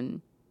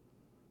someone.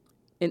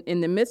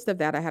 In the midst of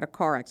that, I had a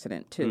car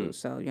accident too.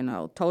 So,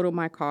 totaled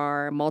my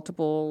car,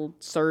 multiple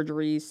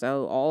surgeries.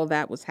 So all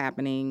that was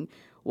happening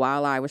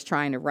while I was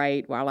trying to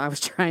write, while I was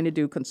trying to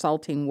do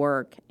consulting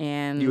work.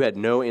 And you had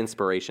no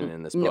inspiration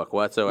in this book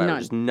whatsoever. None.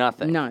 Just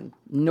nothing. None.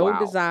 No Wow.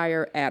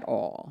 desire at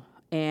all.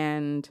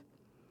 And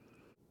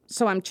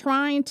so I'm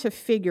trying to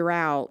figure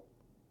out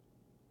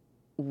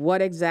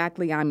what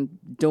exactly I'm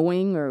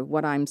doing or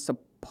what I'm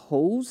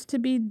supposed to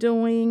be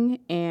doing.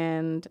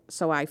 And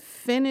so I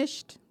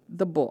finished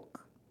the book.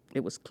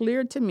 It was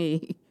clear to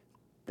me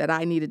that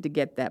I needed to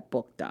get that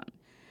book done.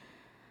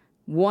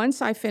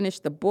 Once I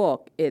finished the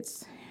book,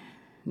 it's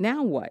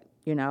now what?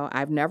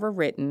 I've never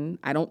written.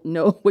 I don't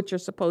know what you're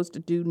supposed to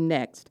do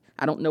next.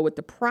 I don't know what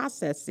the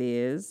process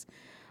is.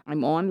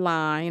 I'm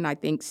online. I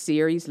think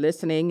Siri's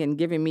listening and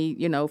giving me,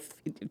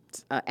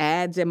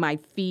 ads in my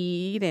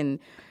feed. And,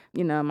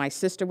 my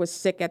sister was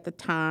sick at the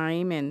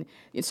time. And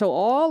so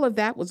all of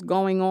that was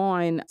going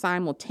on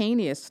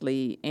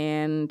simultaneously.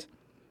 And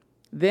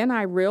then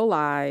I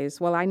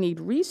realized, well, I need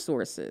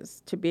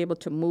resources to be able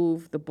to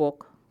move the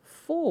book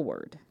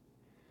forward.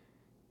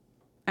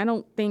 I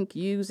don't think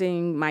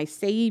using my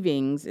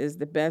savings is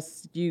the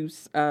best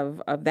use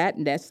of that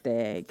nest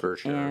egg. For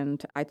sure.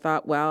 And I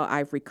thought, well,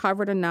 I've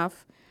recovered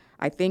enough.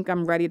 I think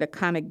I'm ready to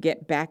kind of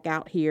get back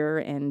out here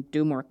and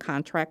do more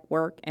contract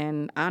work.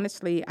 And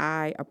honestly,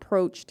 I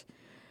approached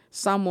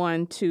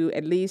someone to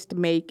at least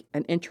make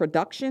an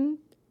introduction,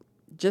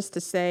 just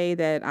to say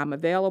that I'm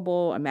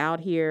available, I'm out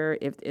here.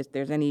 If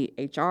there's any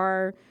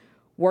HR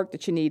work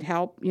that you need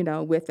help,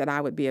 with, that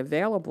I would be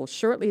available.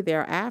 Shortly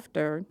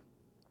thereafter,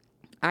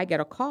 I get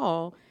a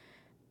call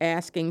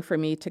asking for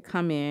me to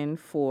come in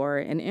for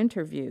an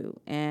interview.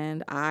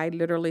 And I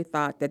literally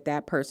thought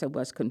that person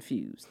was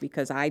confused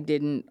because I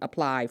didn't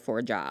apply for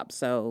a job.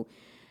 So,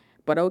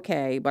 but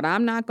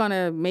I'm not going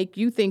to make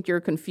you think you're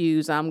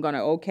confused. I'm going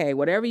to,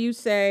 whatever you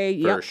say,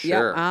 yep,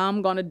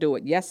 I'm going to do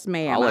it. Yes,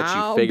 ma'am. I'll let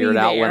you figure it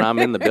out when I'm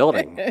in the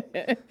building.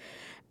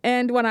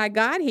 And when I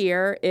got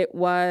here, it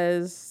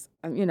was,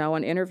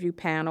 an interview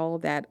panel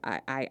that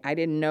I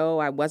didn't know.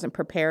 I wasn't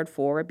prepared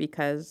for it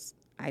because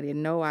I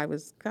didn't know I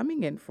was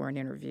coming in for an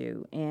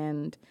interview.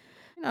 And,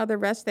 the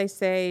rest, they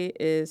say,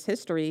 is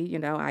history.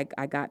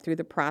 I got through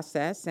the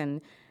process,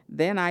 and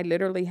then I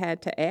literally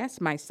had to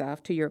ask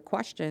myself, to your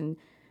question,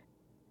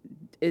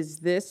 is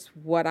this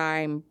what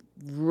I'm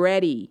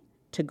ready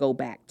to go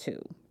back to?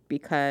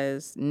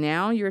 Because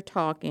now you're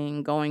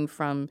talking going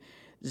from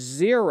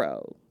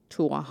 0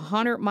 to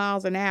 100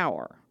 miles an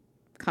hour,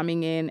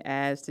 coming in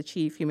as the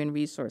Chief Human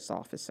Resource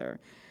Officer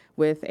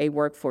with a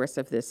workforce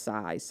of this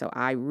size. So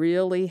I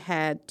really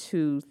had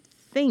to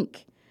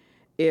think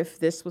if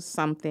this was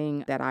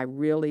something that I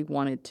really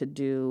wanted to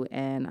do,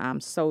 and I'm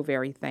so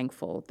very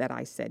thankful that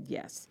I said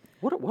yes.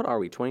 What are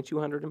we,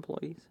 2,200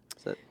 employees?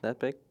 Is that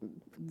big?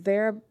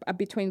 They're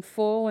between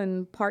full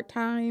and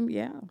part-time,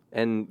 yeah.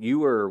 And you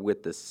were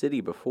with the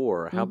city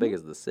before. How big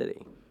is the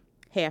city?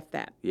 Half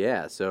that.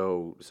 Yeah,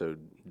 so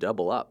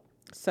double up.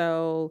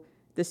 So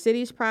the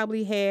city's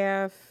probably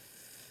half.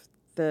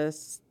 The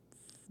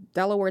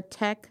Delaware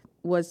Tech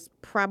was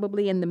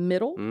probably in the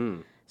middle.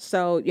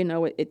 So,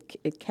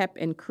 it kept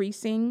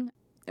increasing.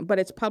 But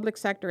it's public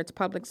sector,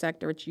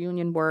 it's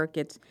union work,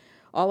 it's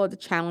all of the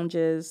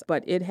challenges.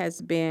 But it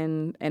has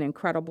been an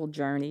incredible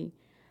journey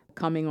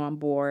coming on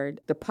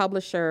board. The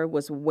publisher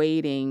was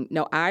waiting.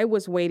 No, I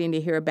was waiting to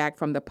hear back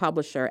from the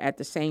publisher at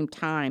the same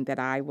time that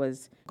I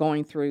was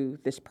going through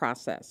this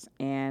process.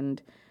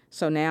 And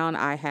so now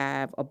I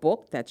have a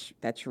book that's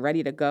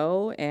ready to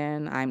go,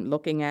 and I'm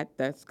looking at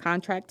the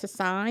contract to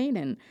sign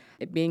and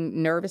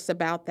being nervous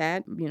about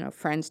that.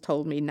 Friends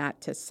told me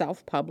not to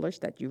self-publish,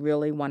 that you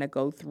really want to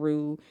go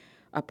through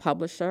a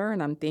publisher.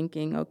 And I'm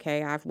thinking,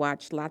 I've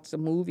watched lots of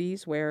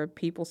movies where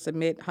people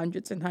submit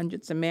hundreds and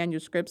hundreds of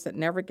manuscripts that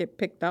never get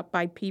picked up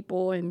by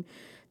people. And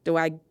do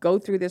I go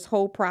through this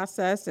whole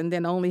process and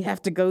then only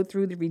have to go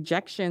through the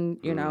rejection,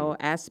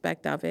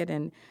 aspect of it?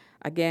 And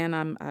again,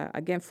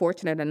 I'm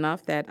fortunate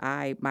enough that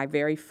my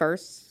very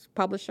first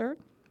publisher,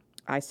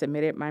 I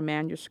submitted my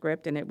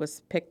manuscript and it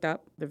was picked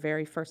up the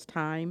very first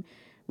time.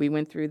 We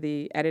went through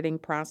the editing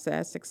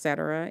process, et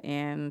cetera.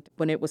 And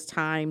when it was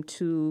time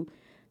to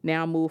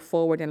now move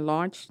forward and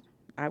launch,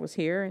 I was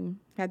here and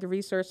had the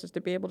resources to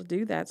be able to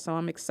do that. So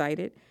I'm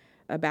excited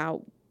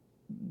about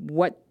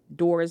what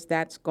doors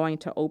that's going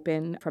to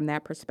open from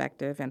that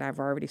perspective. And I've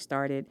already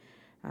started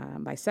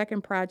my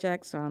second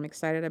project, so I'm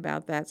excited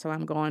about that. So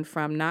I'm going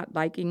from not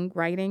liking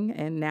writing,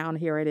 and now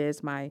here it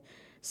is, my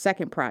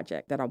second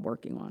project that I'm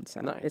working on.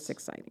 So nice. It's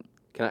exciting.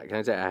 Can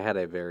I say I had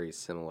a very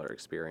similar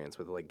experience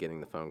with getting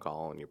the phone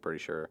call and you're pretty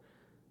sure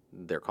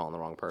they're calling the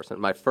wrong person.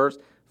 My first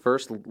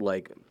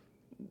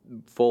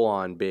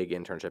full-on big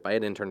internship. I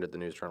had interned at the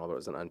News Journal, but it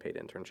was an unpaid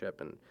internship,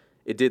 and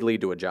it did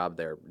lead to a job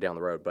there down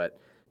the road. But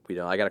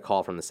I got a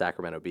call from the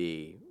Sacramento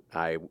Bee.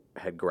 I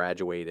had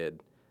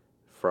graduated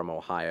from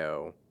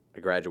Ohio. I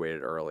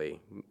graduated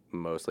early,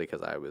 mostly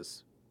because I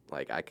was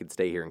I could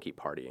stay here and keep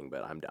partying,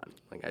 but I'm done.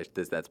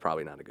 That's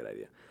probably not a good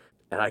idea.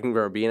 And I can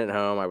remember being at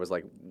home. I was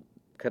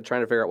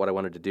trying to figure out what I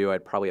wanted to do.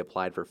 I'd probably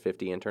applied for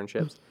 50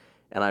 internships,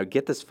 and I would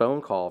get this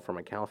phone call from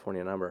a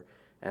California number.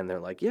 And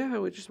they're like, yeah,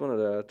 we just wanted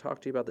to talk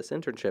to you about this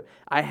internship.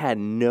 I had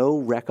no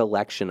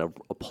recollection of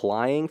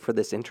applying for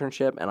this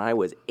internship, and I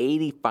was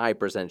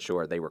 85%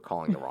 sure they were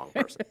calling the wrong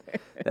person.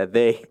 That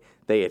they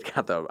had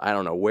got I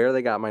don't know where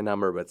they got my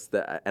number,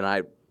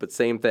 but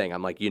same thing.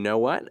 I'm like, you know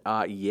what?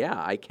 Yeah,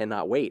 I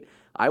cannot wait.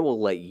 I will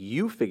let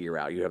you figure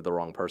out you have the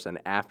wrong person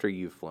after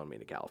you've flown me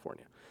to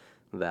California.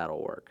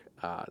 That'll work.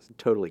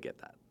 Totally get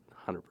that,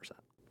 100%.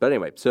 But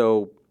anyway,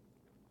 so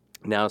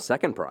now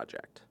second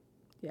project.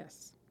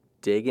 Yes.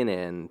 Digging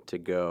in to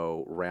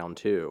go round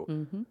 2.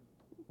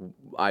 Mm-hmm.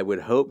 I would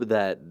hope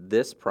that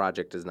this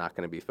project is not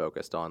going to be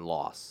focused on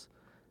loss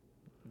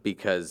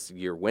because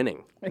you're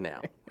winning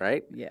now,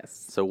 right?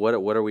 Yes. So what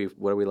are we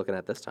looking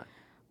at this time?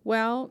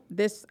 Well,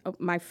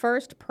 my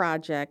first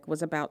project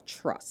was about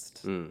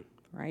trust,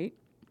 right?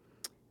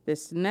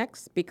 This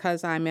next,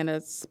 because I'm in a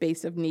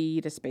space of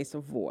need, a space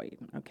of void,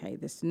 okay,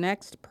 this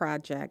next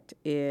project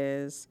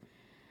is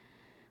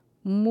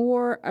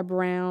more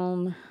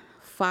around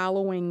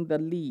following the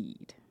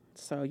lead.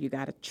 So you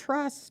got to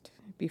trust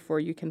before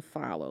you can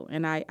follow.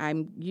 And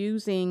I'm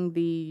using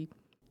the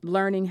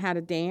learning how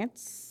to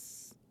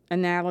dance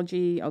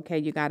analogy. Okay,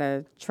 you got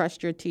to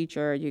trust your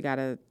teacher. You got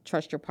to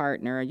trust your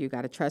partner. You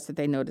got to trust that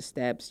they know the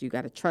steps. You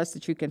got to trust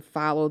that you can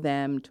follow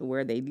them to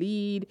where they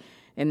lead.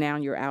 And now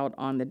you're out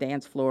on the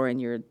dance floor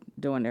and you're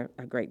doing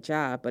a great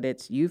job.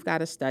 But you've got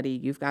to study.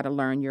 You've got to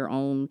learn your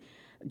own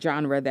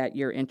genre that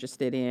you're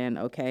interested in.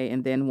 Okay,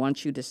 and then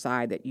once you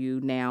decide that you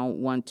now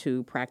want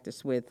to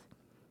practice with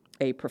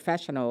a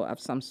professional of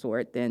some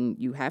sort, then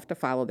you have to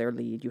follow their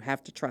lead. You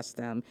have to trust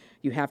them.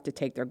 You have to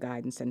take their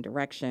guidance and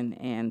direction.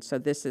 And so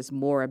this is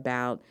more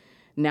about,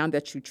 now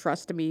that you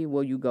trust me,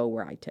 will you go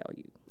where I tell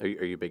you? Are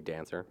you a big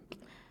dancer?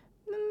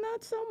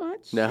 Not so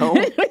much. No,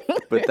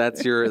 but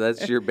that's your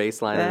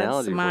baseline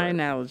analogy. That's my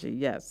analogy.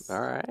 Yes. All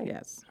right.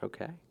 Yes.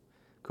 Okay.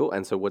 Cool.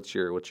 And so what's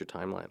your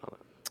timeline on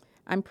it?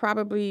 I'm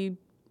probably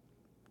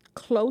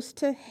close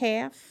to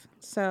half.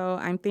 So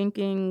I'm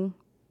thinking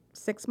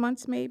 6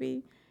 months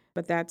maybe.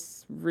 But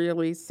that's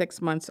really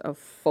 6 months of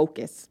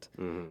focused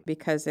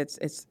because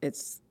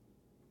it's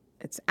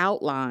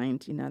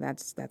outlined. You know,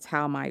 that's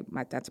how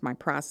that's my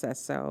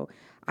process. So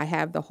I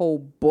have the whole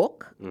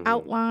book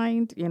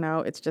outlined. You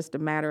know, it's just a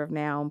matter of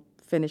now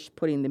finish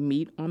putting the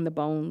meat on the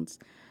bones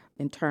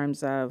in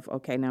terms of,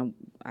 okay, now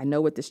I know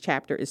what this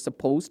chapter is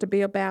supposed to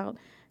be about.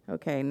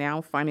 Okay,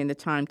 now finding the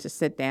time to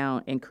sit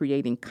down and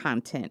creating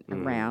content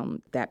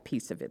around that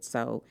piece of it.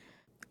 So.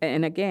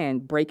 And again,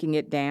 breaking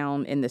it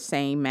down in the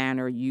same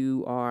manner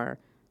you are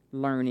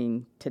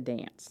learning to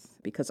dance,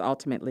 because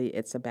ultimately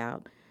it's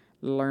about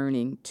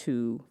learning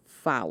to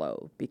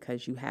follow,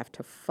 because you have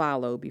to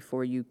follow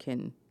before you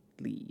can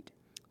lead.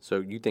 So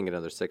you think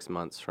another 6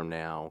 months from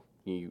now,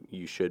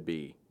 you should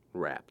be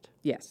wrapped?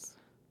 Yes.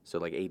 So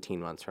like 18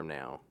 months from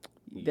now,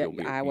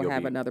 I will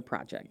have another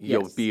project.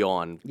 You'll be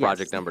on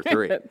project number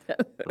 3,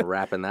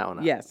 wrapping that one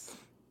up. Yes.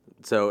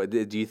 So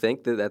do you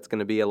think that that's going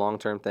to be a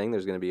long-term thing?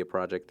 There's going to be a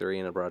project 3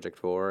 and a project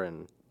 4?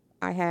 And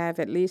I have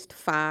at least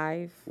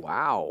 5.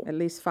 Wow. At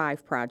least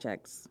 5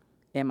 projects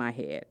in my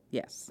head,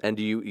 yes. And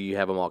do you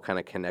have them all kind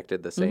of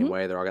connected the same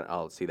way? They're all going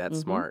to, see, that's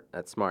smart.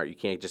 That's smart. You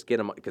can't just get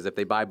them, because if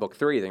they buy book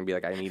 3, they're going to be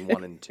like, I need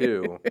 1 and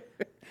 2.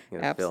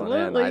 Absolutely. Fill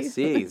it in. I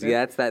see. See,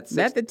 that's that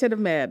method to the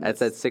madness.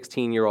 That's that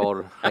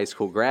 16-year-old high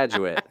school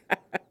graduate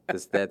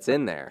that's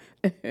in there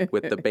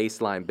with the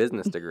baseline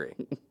business degree.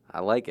 I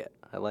like it.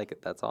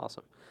 That's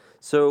awesome.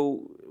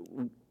 So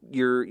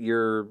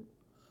you're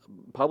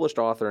published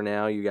author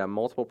now. You got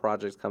multiple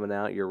projects coming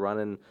out. You're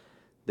running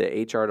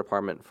the HR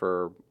department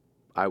for,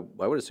 I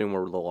would assume,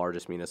 we're the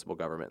largest municipal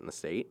government in the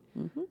state.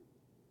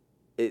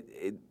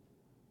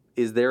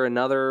 Is there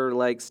another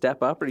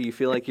step up, or do you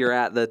feel like you're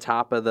at the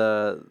top of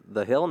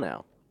the hill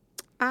now?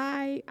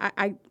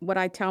 What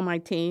I tell my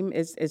team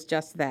is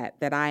just that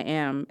I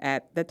am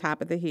at the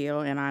top of the hill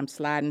and I'm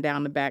sliding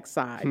down the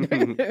backside.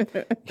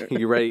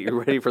 You're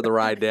ready for the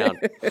ride down.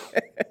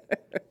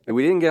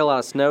 We didn't get a lot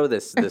of snow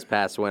this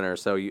past winter,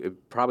 so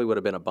it probably would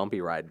have been a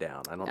bumpy ride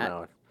down. I don't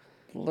know.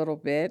 A little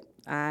bit.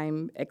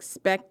 I'm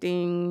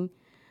expecting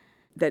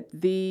that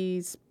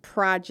these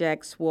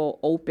projects will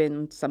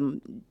open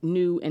some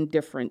new and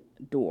different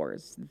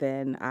doors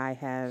than I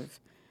have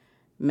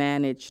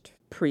managed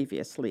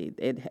previously.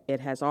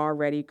 It has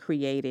already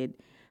created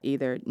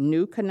either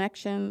new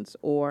connections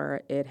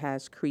or it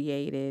has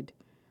created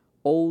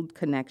old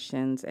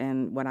connections.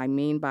 And what I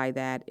mean by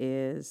that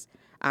is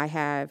I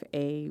have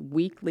a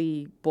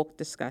weekly book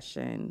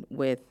discussion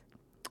with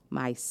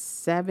my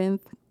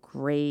 7th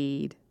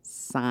grade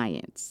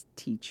science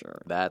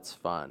teacher. That's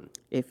fun.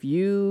 If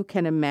you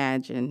can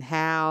imagine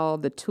how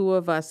the two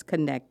of us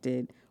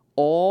connected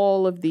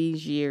all of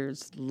these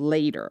years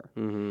later.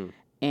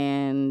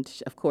 And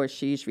of course,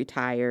 she's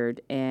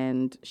retired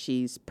and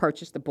she's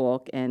purchased the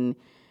book. And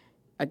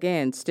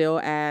again, still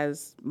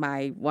as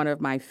one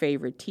of my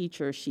favorite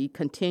teachers, she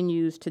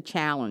continues to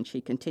challenge.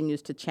 She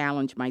continues to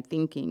challenge my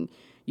thinking.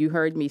 You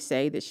heard me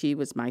say that she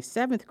was my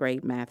 7th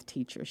grade math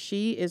teacher.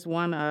 She is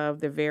one of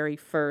the very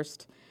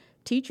first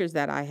teachers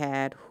that I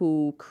had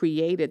who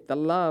created the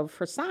love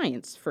for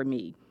science for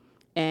me.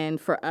 And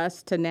for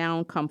us to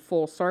now come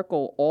full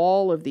circle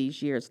all of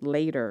these years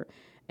later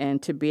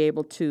and to be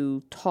able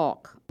to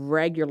talk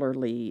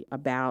regularly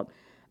about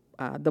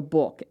the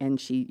book. And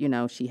she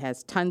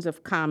has tons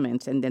of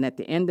comments. And then at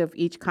the end of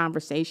each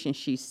conversation,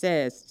 she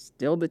says,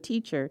 still the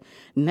teacher,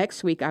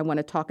 next week I want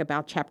to talk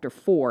about chapter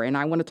 4, and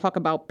I want to talk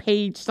about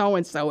page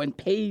so-and-so and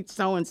page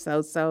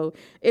so-and-so. So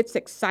it's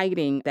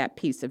exciting, that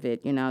piece of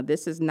it.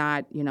 This is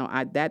not,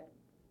 that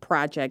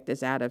project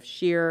is out of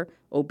sheer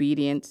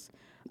obedience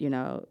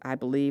I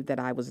believe that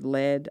I was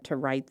led to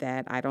write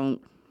that. I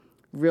don't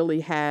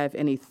really have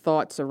any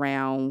thoughts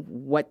around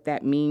what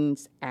that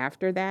means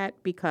after that,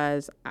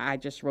 because I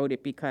just wrote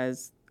it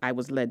because I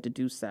was led to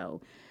do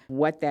so.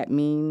 What that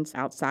means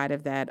outside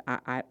of that,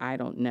 I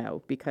don't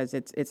know, because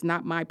it's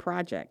not my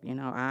project.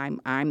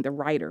 I'm the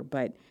writer,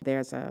 but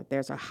there's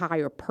a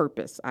higher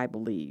purpose, I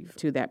believe,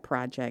 to that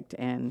project,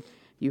 and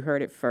you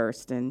heard it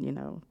first, and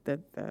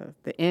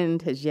the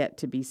end has yet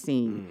to be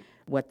seen.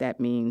 What that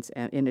means,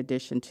 in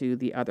addition to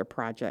the other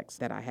projects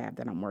that I have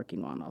that I'm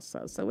working on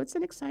also. So it's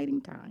an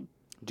exciting time.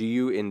 Do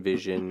you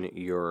envision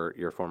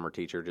your former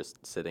teacher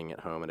just sitting at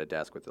home at a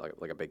desk with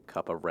like a big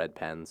cup of red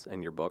pens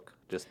and your book,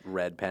 just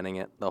red penning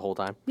it the whole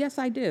time? Yes,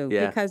 I do,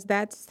 Yeah. because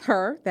that's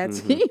her.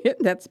 That's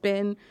that's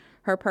been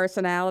her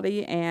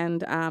personality,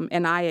 and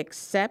I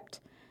accept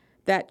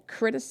that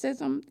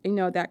criticism,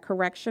 that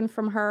correction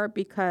from her,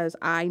 because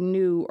I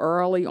knew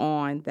early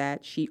on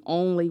that she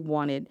only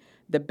wanted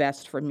the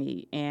best for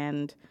me.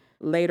 And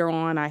later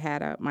on,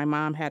 my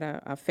mom had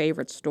a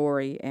favorite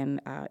story in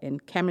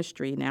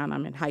chemistry. Now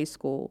I'm in high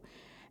school,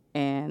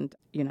 and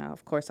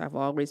of course, I've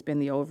always been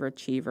the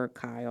overachiever,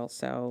 Kyle.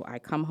 So I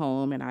come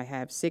home and I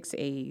have 6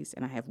 A's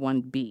and I have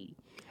 1 B.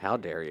 How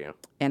dare you?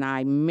 And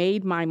I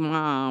made my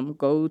mom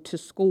go to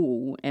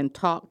school and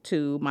talk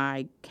to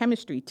my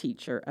chemistry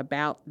teacher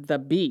about the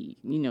B.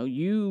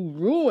 You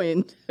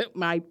ruined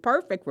my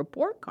perfect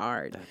report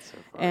card. That's so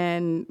funny.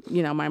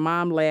 And, my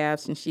mom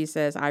laughs and she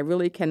says, I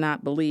really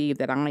cannot believe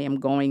that I am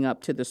going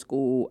up to the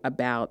school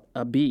about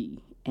a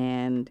B.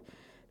 And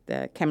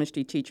the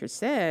chemistry teacher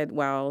said,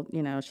 well,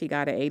 she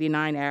got an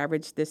 89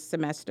 average this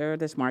semester,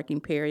 this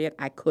marking period.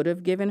 I could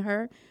have given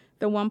her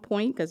the 1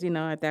 point, because,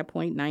 at that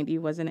point, 90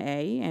 was an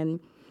A. And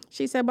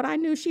she said, but I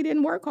knew she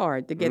didn't work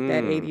hard to get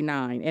that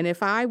 89. And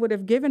if I would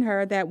have given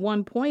her that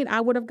 1 point, I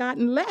would have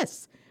gotten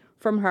less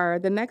from her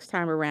the next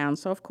time around.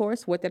 So, of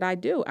course, what did I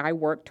do? I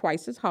worked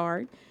twice as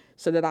hard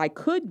so that I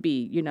could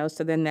be,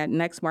 so then that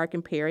next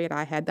marking period,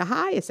 I had the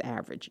highest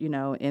average, in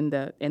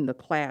the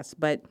class.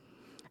 But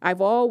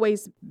I've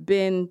always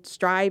been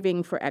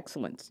striving for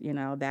excellence.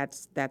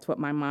 That's what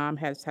my mom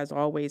has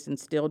always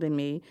instilled in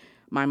me.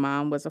 My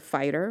mom was a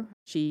fighter.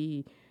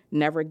 She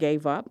never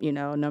gave up,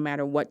 no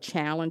matter what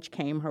challenge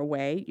came her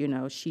way.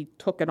 She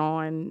took it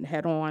on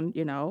head on,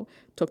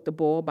 took the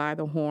bull by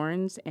the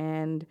horns,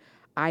 and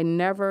I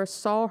never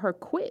saw her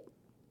quit.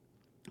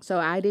 So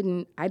I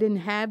didn't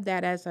have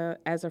that as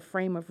a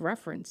frame of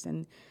reference.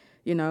 And,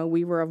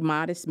 we were of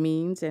modest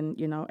means and,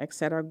 et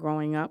cetera,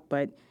 growing up,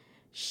 but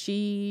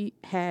she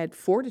had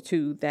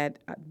fortitude that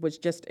was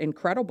just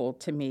incredible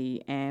to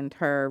me, and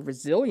her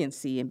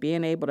resiliency and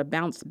being able to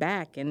bounce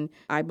back. And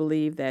I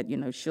believe that,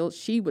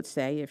 she would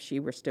say, if she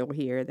were still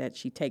here, that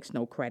she takes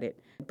no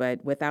credit.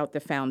 But without the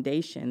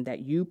foundation that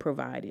you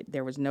provided,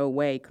 there was no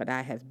way could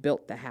I have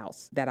built the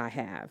house that I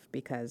have,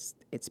 because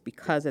it's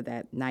because of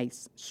that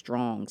nice,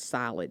 strong,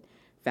 solid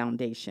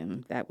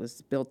foundation that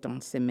was built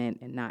on cement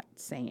and not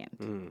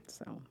sand.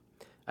 So.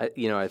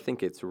 I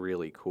think it's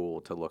really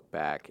cool to look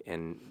back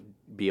and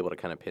be able to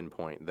kind of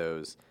pinpoint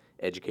those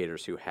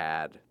educators who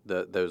had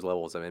those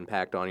levels of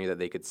impact on you, that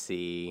they could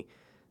see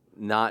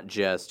not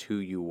just who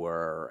you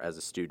were as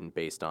a student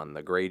based on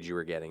the grades you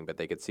were getting, but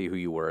they could see who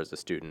you were as a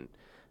student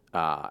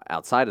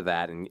outside of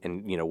that,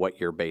 and what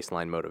your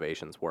baseline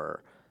motivations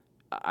were.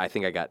 I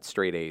think I got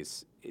straight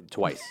A's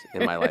twice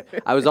in my life.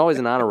 I was always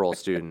an honor roll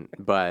student,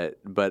 but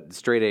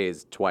straight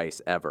A's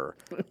twice ever,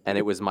 and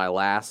it was my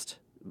last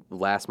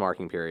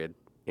marking period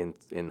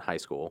in high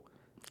school.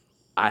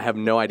 I have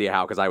no idea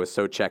how, because I was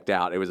so checked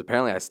out. It was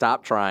apparently I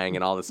stopped trying,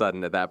 and all of a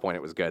sudden at that point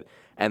it was good.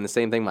 And the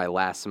same thing my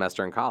last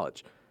semester in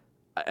college.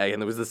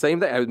 And it was the same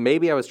thing.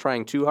 Maybe I was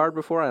trying too hard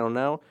before, I don't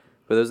know.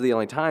 But those are the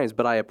only times.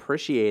 But I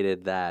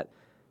appreciated that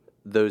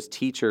those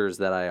teachers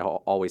that I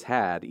always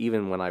had,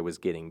 even when I was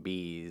getting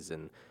B's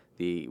and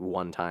the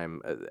one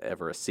time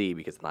ever a C,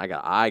 because I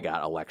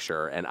got a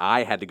lecture and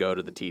I had to go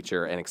to the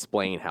teacher and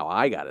explain how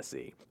I got a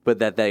C. But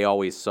that they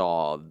always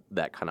saw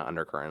that kind of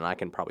undercurrent. And I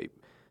can probably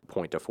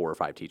point to 4 or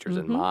 5 teachers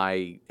in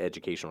my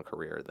educational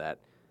career that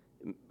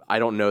I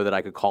don't know that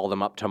I could call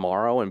them up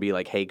tomorrow and be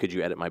like, hey, could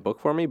you edit my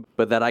book for me?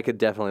 But that I could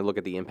definitely look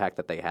at the impact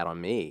that they had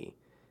on me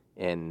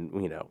and,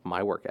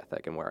 my work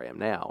ethic and where I am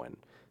now. And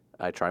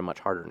I try much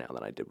harder now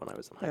than I did when I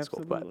was in high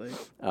school. But,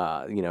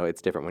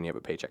 it's different when you have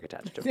a paycheck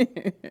attached to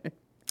it.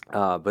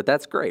 But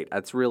that's great.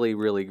 That's really,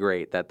 really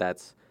great that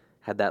that's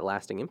had that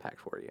lasting impact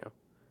for you.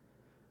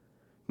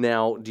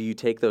 Now, do you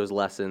take those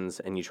lessons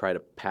and you try to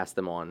pass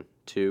them on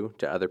to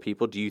other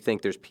people? Do you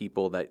think there's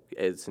people that,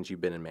 since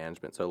you've been in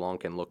management so long,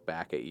 can look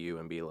back at you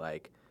and be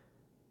like,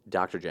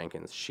 Dr.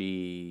 Jenkins,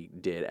 she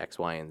did X,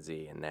 Y, and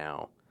Z, and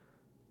now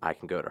I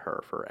can go to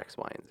her for X,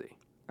 Y, and Z?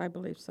 I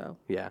believe so.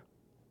 Yeah.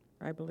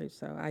 I believe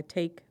so. I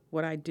take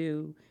what I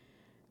do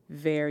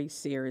very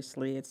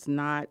seriously. It's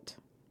not,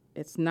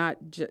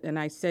 and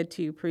I said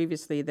to you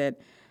previously that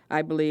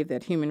I believe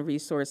that human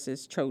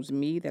resources chose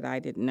me, that I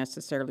didn't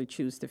necessarily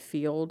choose the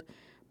field,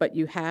 but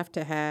you have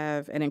to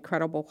have an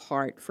incredible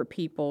heart for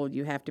people.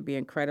 You have to be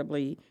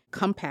incredibly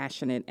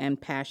compassionate and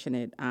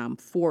passionate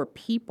for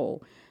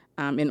people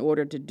in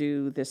order to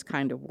do this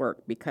kind of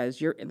work,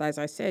 because as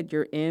I said,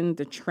 you're in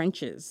the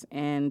trenches,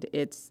 and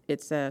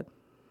it's a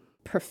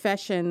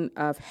profession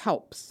of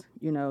helps.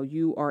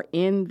 You are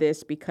in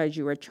this because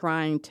you are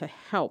trying to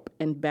help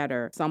and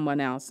better someone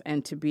else,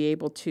 and to be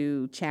able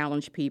to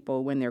challenge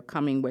people when they're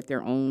coming with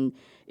their own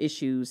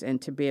issues,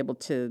 and to be able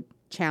to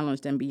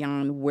challenge them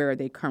beyond where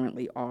they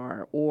currently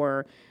are,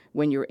 or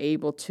when you're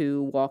able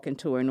to walk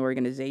into an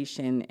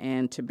organization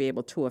and to be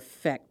able to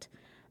affect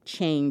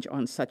change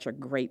on such a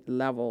great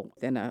level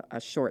in a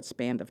short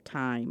span of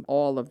time.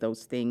 All of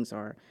those things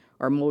are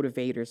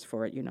motivators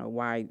for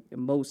why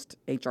most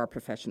HR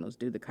professionals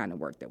do the kind of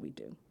work that we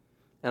do.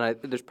 And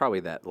there's probably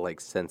that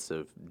sense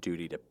of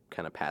duty to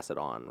kind of pass it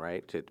on,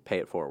 right? To pay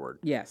it forward.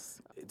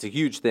 Yes. It's a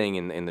huge thing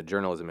in the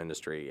journalism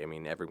industry. I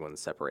mean,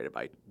 everyone's separated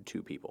by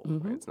two people.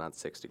 Mm-hmm. Right? It's not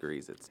 6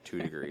 degrees, it's 2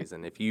 degrees.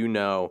 And if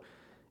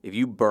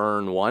you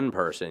burn one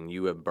person,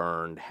 you have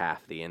burned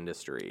half the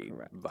industry.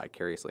 Correct.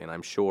 Vicariously. And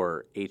I'm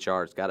sure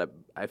HR's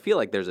I feel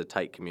like there's a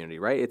tight community,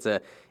 right?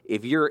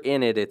 If you're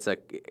in it, it's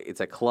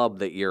a club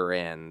that you're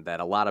in that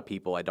a lot of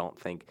people, I don't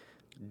think,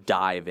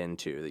 dive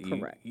into. That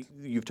Correct.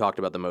 You've talked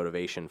about the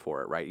motivation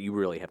for it, right? You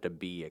really have to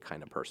be a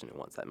kind of person who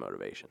wants that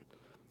motivation.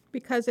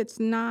 Because it's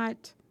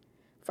not,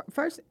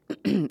 first,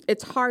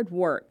 it's hard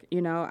work.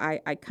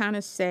 I kind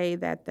of say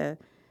that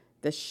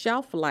the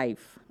shelf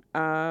life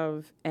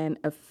of an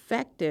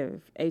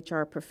effective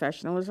HR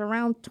professional is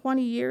around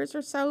 20 years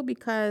or so,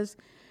 because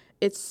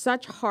it's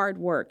such hard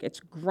work.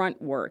 It's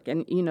grunt work.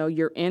 And,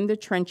 you're in the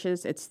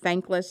trenches. It's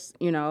thankless,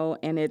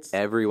 and it's...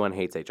 Everyone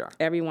hates HR.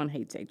 Everyone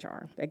hates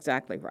HR.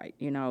 Exactly right.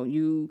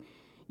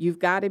 You've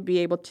got to be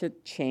able to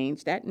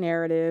change that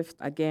narrative.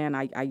 Again,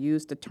 I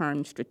use the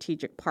term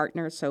strategic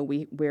partner. So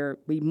we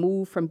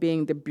move from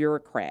being the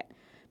bureaucrat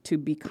to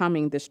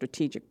becoming the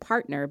strategic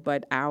partner,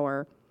 but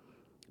our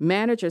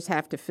managers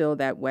have to feel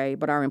that way,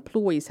 but our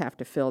employees have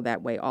to feel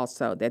that way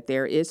also, that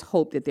there is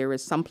hope, that there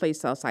is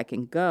someplace else I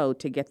can go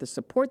to get the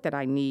support that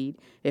I need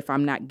if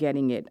I'm not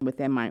getting it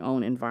within my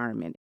own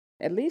environment.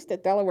 At least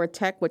at Delaware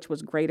Tech, which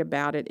was great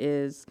about it,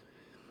 is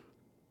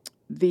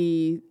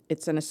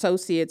it's an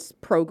associate's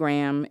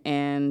program,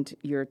 and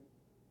your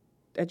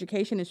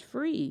education is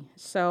free.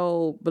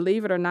 So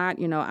believe it or not,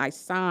 I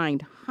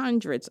signed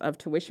hundreds of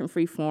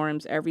tuition-free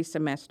forms every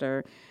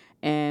semester.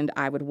 And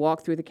I would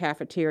walk through the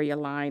cafeteria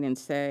line and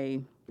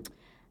say,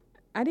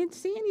 I didn't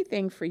see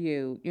anything for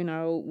you.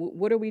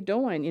 What are we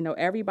doing?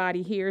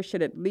 Everybody here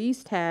should at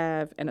least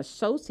have an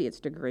associate's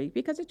degree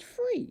because it's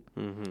free.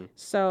 Mm-hmm.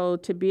 So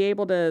to be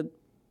able to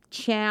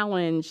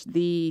challenge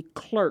the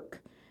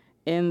clerk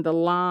in the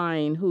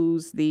line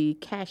who's the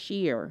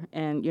cashier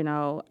and,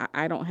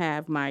 I don't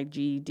have my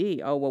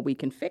GED. Oh, well, we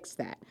can fix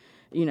that.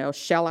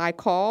 Shall I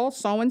call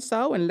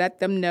so-and-so and let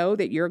them know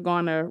that you're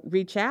going to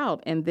reach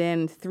out? And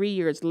then 3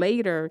 years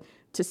later,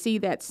 to see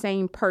that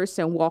same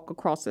person walk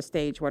across the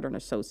stage with an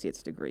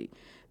associate's degree.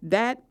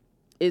 That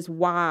is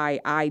why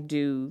I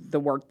do the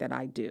work that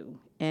I do.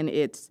 And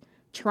it's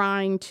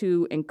trying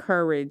to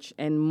encourage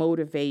and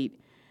motivate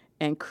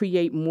and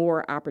create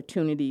more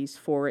opportunities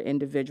for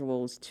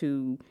individuals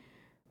to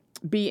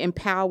be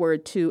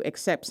empowered to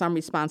accept some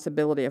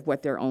responsibility of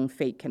what their own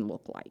fate can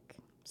look like.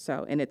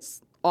 So, and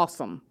it's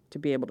awesome to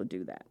be able to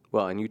do that.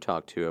 Well, and you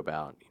talk too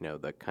about,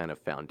 the kind of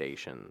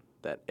foundation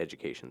that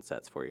education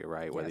sets for you,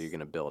 right? Yes. Whether you're going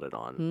to build it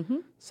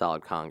on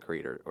solid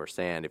concrete or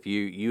sand. If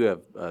you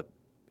have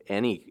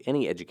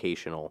any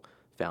educational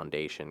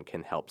foundation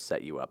can help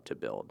set you up to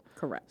build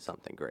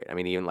something great. I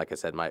mean, even like I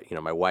said, my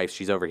wife,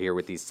 she's over here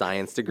with these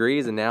science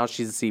degrees, and now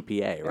she's a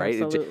CPA,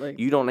 right? Absolutely.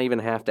 You don't even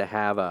have to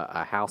have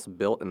a house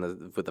built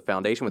with the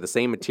foundation with the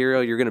same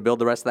material you're going to build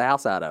the rest of the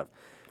house out of.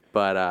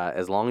 But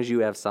as long as you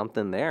have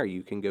something there,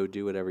 you can go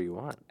do whatever you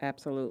want.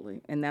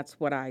 Absolutely. And that's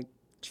what I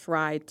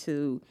try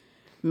to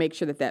make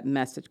sure that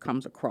message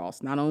comes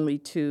across, not only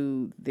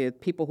to the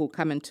people who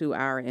come into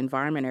our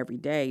environment every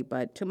day,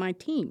 but to my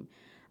team.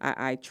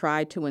 I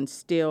try to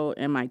instill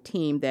in my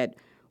team that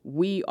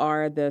we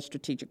are the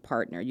strategic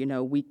partner.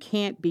 We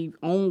can't be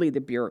only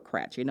the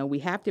bureaucrats. We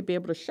have to be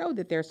able to show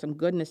that there's some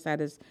goodness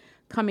that is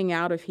coming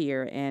out of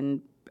here.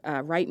 And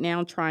right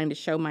now trying to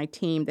show my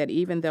team that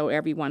even though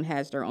everyone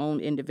has their own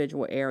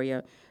individual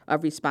area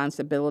of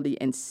responsibility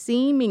and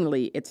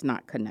seemingly it's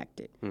not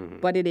connected,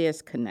 but it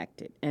is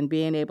connected, and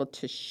being able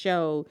to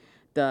show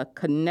the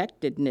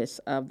connectedness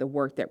of the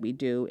work that we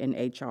do in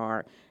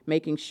HR,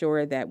 making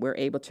sure that we're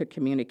able to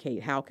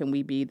communicate. How can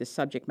we be the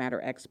subject matter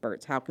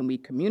experts? How can we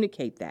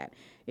communicate that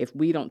if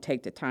we don't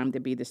take the time to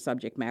be the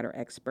subject matter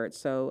experts?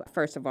 So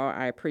first of all,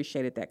 I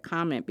appreciated that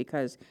comment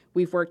because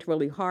we've worked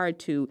really hard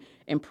to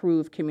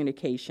improve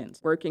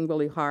communications, working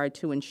really hard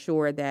to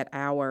ensure that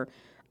our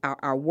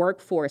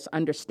workforce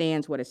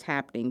understands what is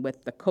happening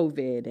with the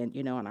COVID and,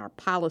 and our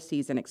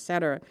policies and et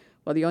cetera.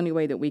 Well, the only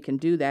way that we can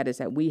do that is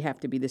that we have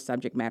to be the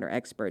subject matter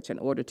experts in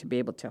order to be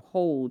able to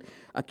hold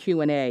a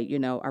Q&A,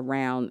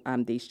 around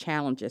these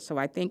challenges. So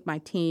I think my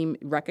team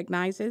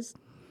recognizes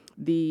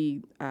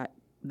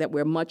that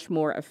we're much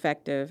more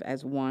effective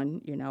as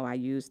one. I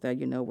use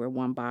we're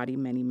one body,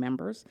 many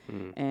members.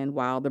 And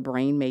while the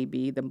brain may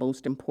be the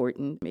most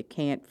important, it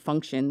can't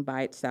function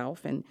by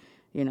itself. And,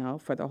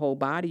 for the whole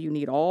body, you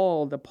need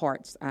all the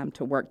parts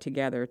to work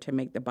together to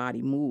make the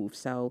body move.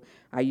 So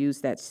I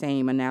use that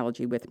same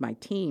analogy with my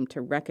team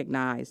to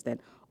recognize that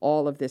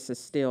all of this is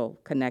still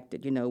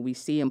connected. We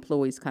see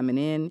employees coming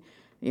in,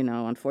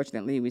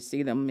 unfortunately, we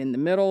see them in the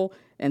middle,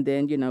 and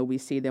then, we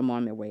see them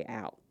on their way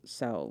out.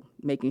 So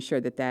making sure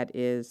that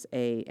is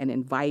an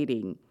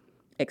inviting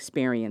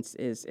experience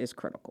is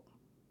critical.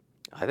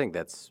 I think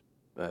that's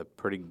a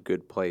pretty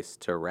good place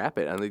to wrap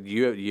it. Do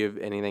you have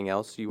anything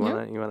else you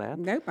want to add?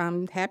 Nope.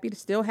 I'm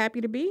still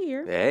happy to be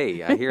here.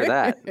 Hey, I hear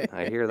that.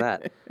 I hear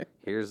that.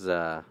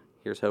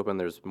 Here's hoping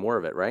there's more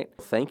of it, right?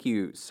 Thank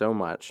you so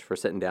much for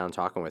sitting down and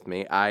talking with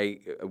me.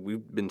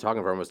 We've been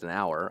talking for almost an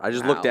hour. I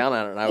just looked down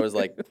at it and I was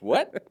like,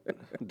 what?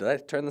 Did I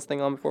turn this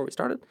thing on before we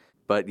started?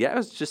 But yeah,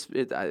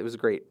 it was a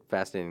great,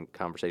 fascinating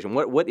conversation.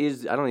 What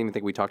is, I don't even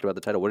think we talked about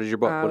the title. What is your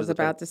book? I was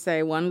about to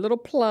say one little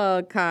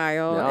plug,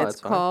 Kyle. No,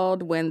 it's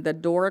called When the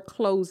Door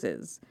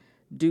Closes,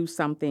 Do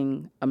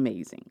Something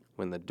Amazing.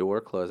 When the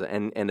Door Closes,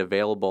 and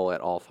available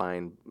at all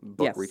fine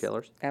book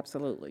retailers?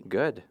 Absolutely.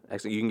 Good.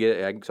 Actually, you can get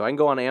it, so I can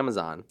go on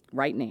Amazon.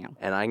 Right now.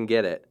 And I can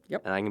get it.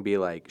 Yep. And I can be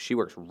like, she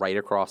works right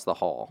across the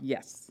hall.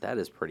 Yes. That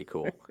is pretty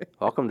cool.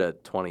 Welcome to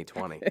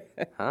 2020.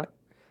 Huh?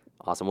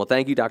 Awesome. Well,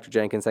 thank you, Dr.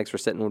 Jenkins. Thanks for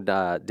sitting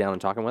down and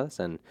talking with us,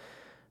 and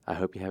I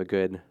hope you have a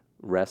good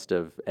rest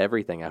of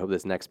everything. I hope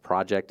this next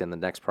project and the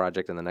next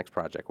project and the next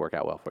project work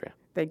out well for you.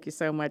 Thank you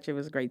so much. It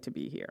was great to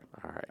be here.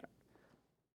 All right.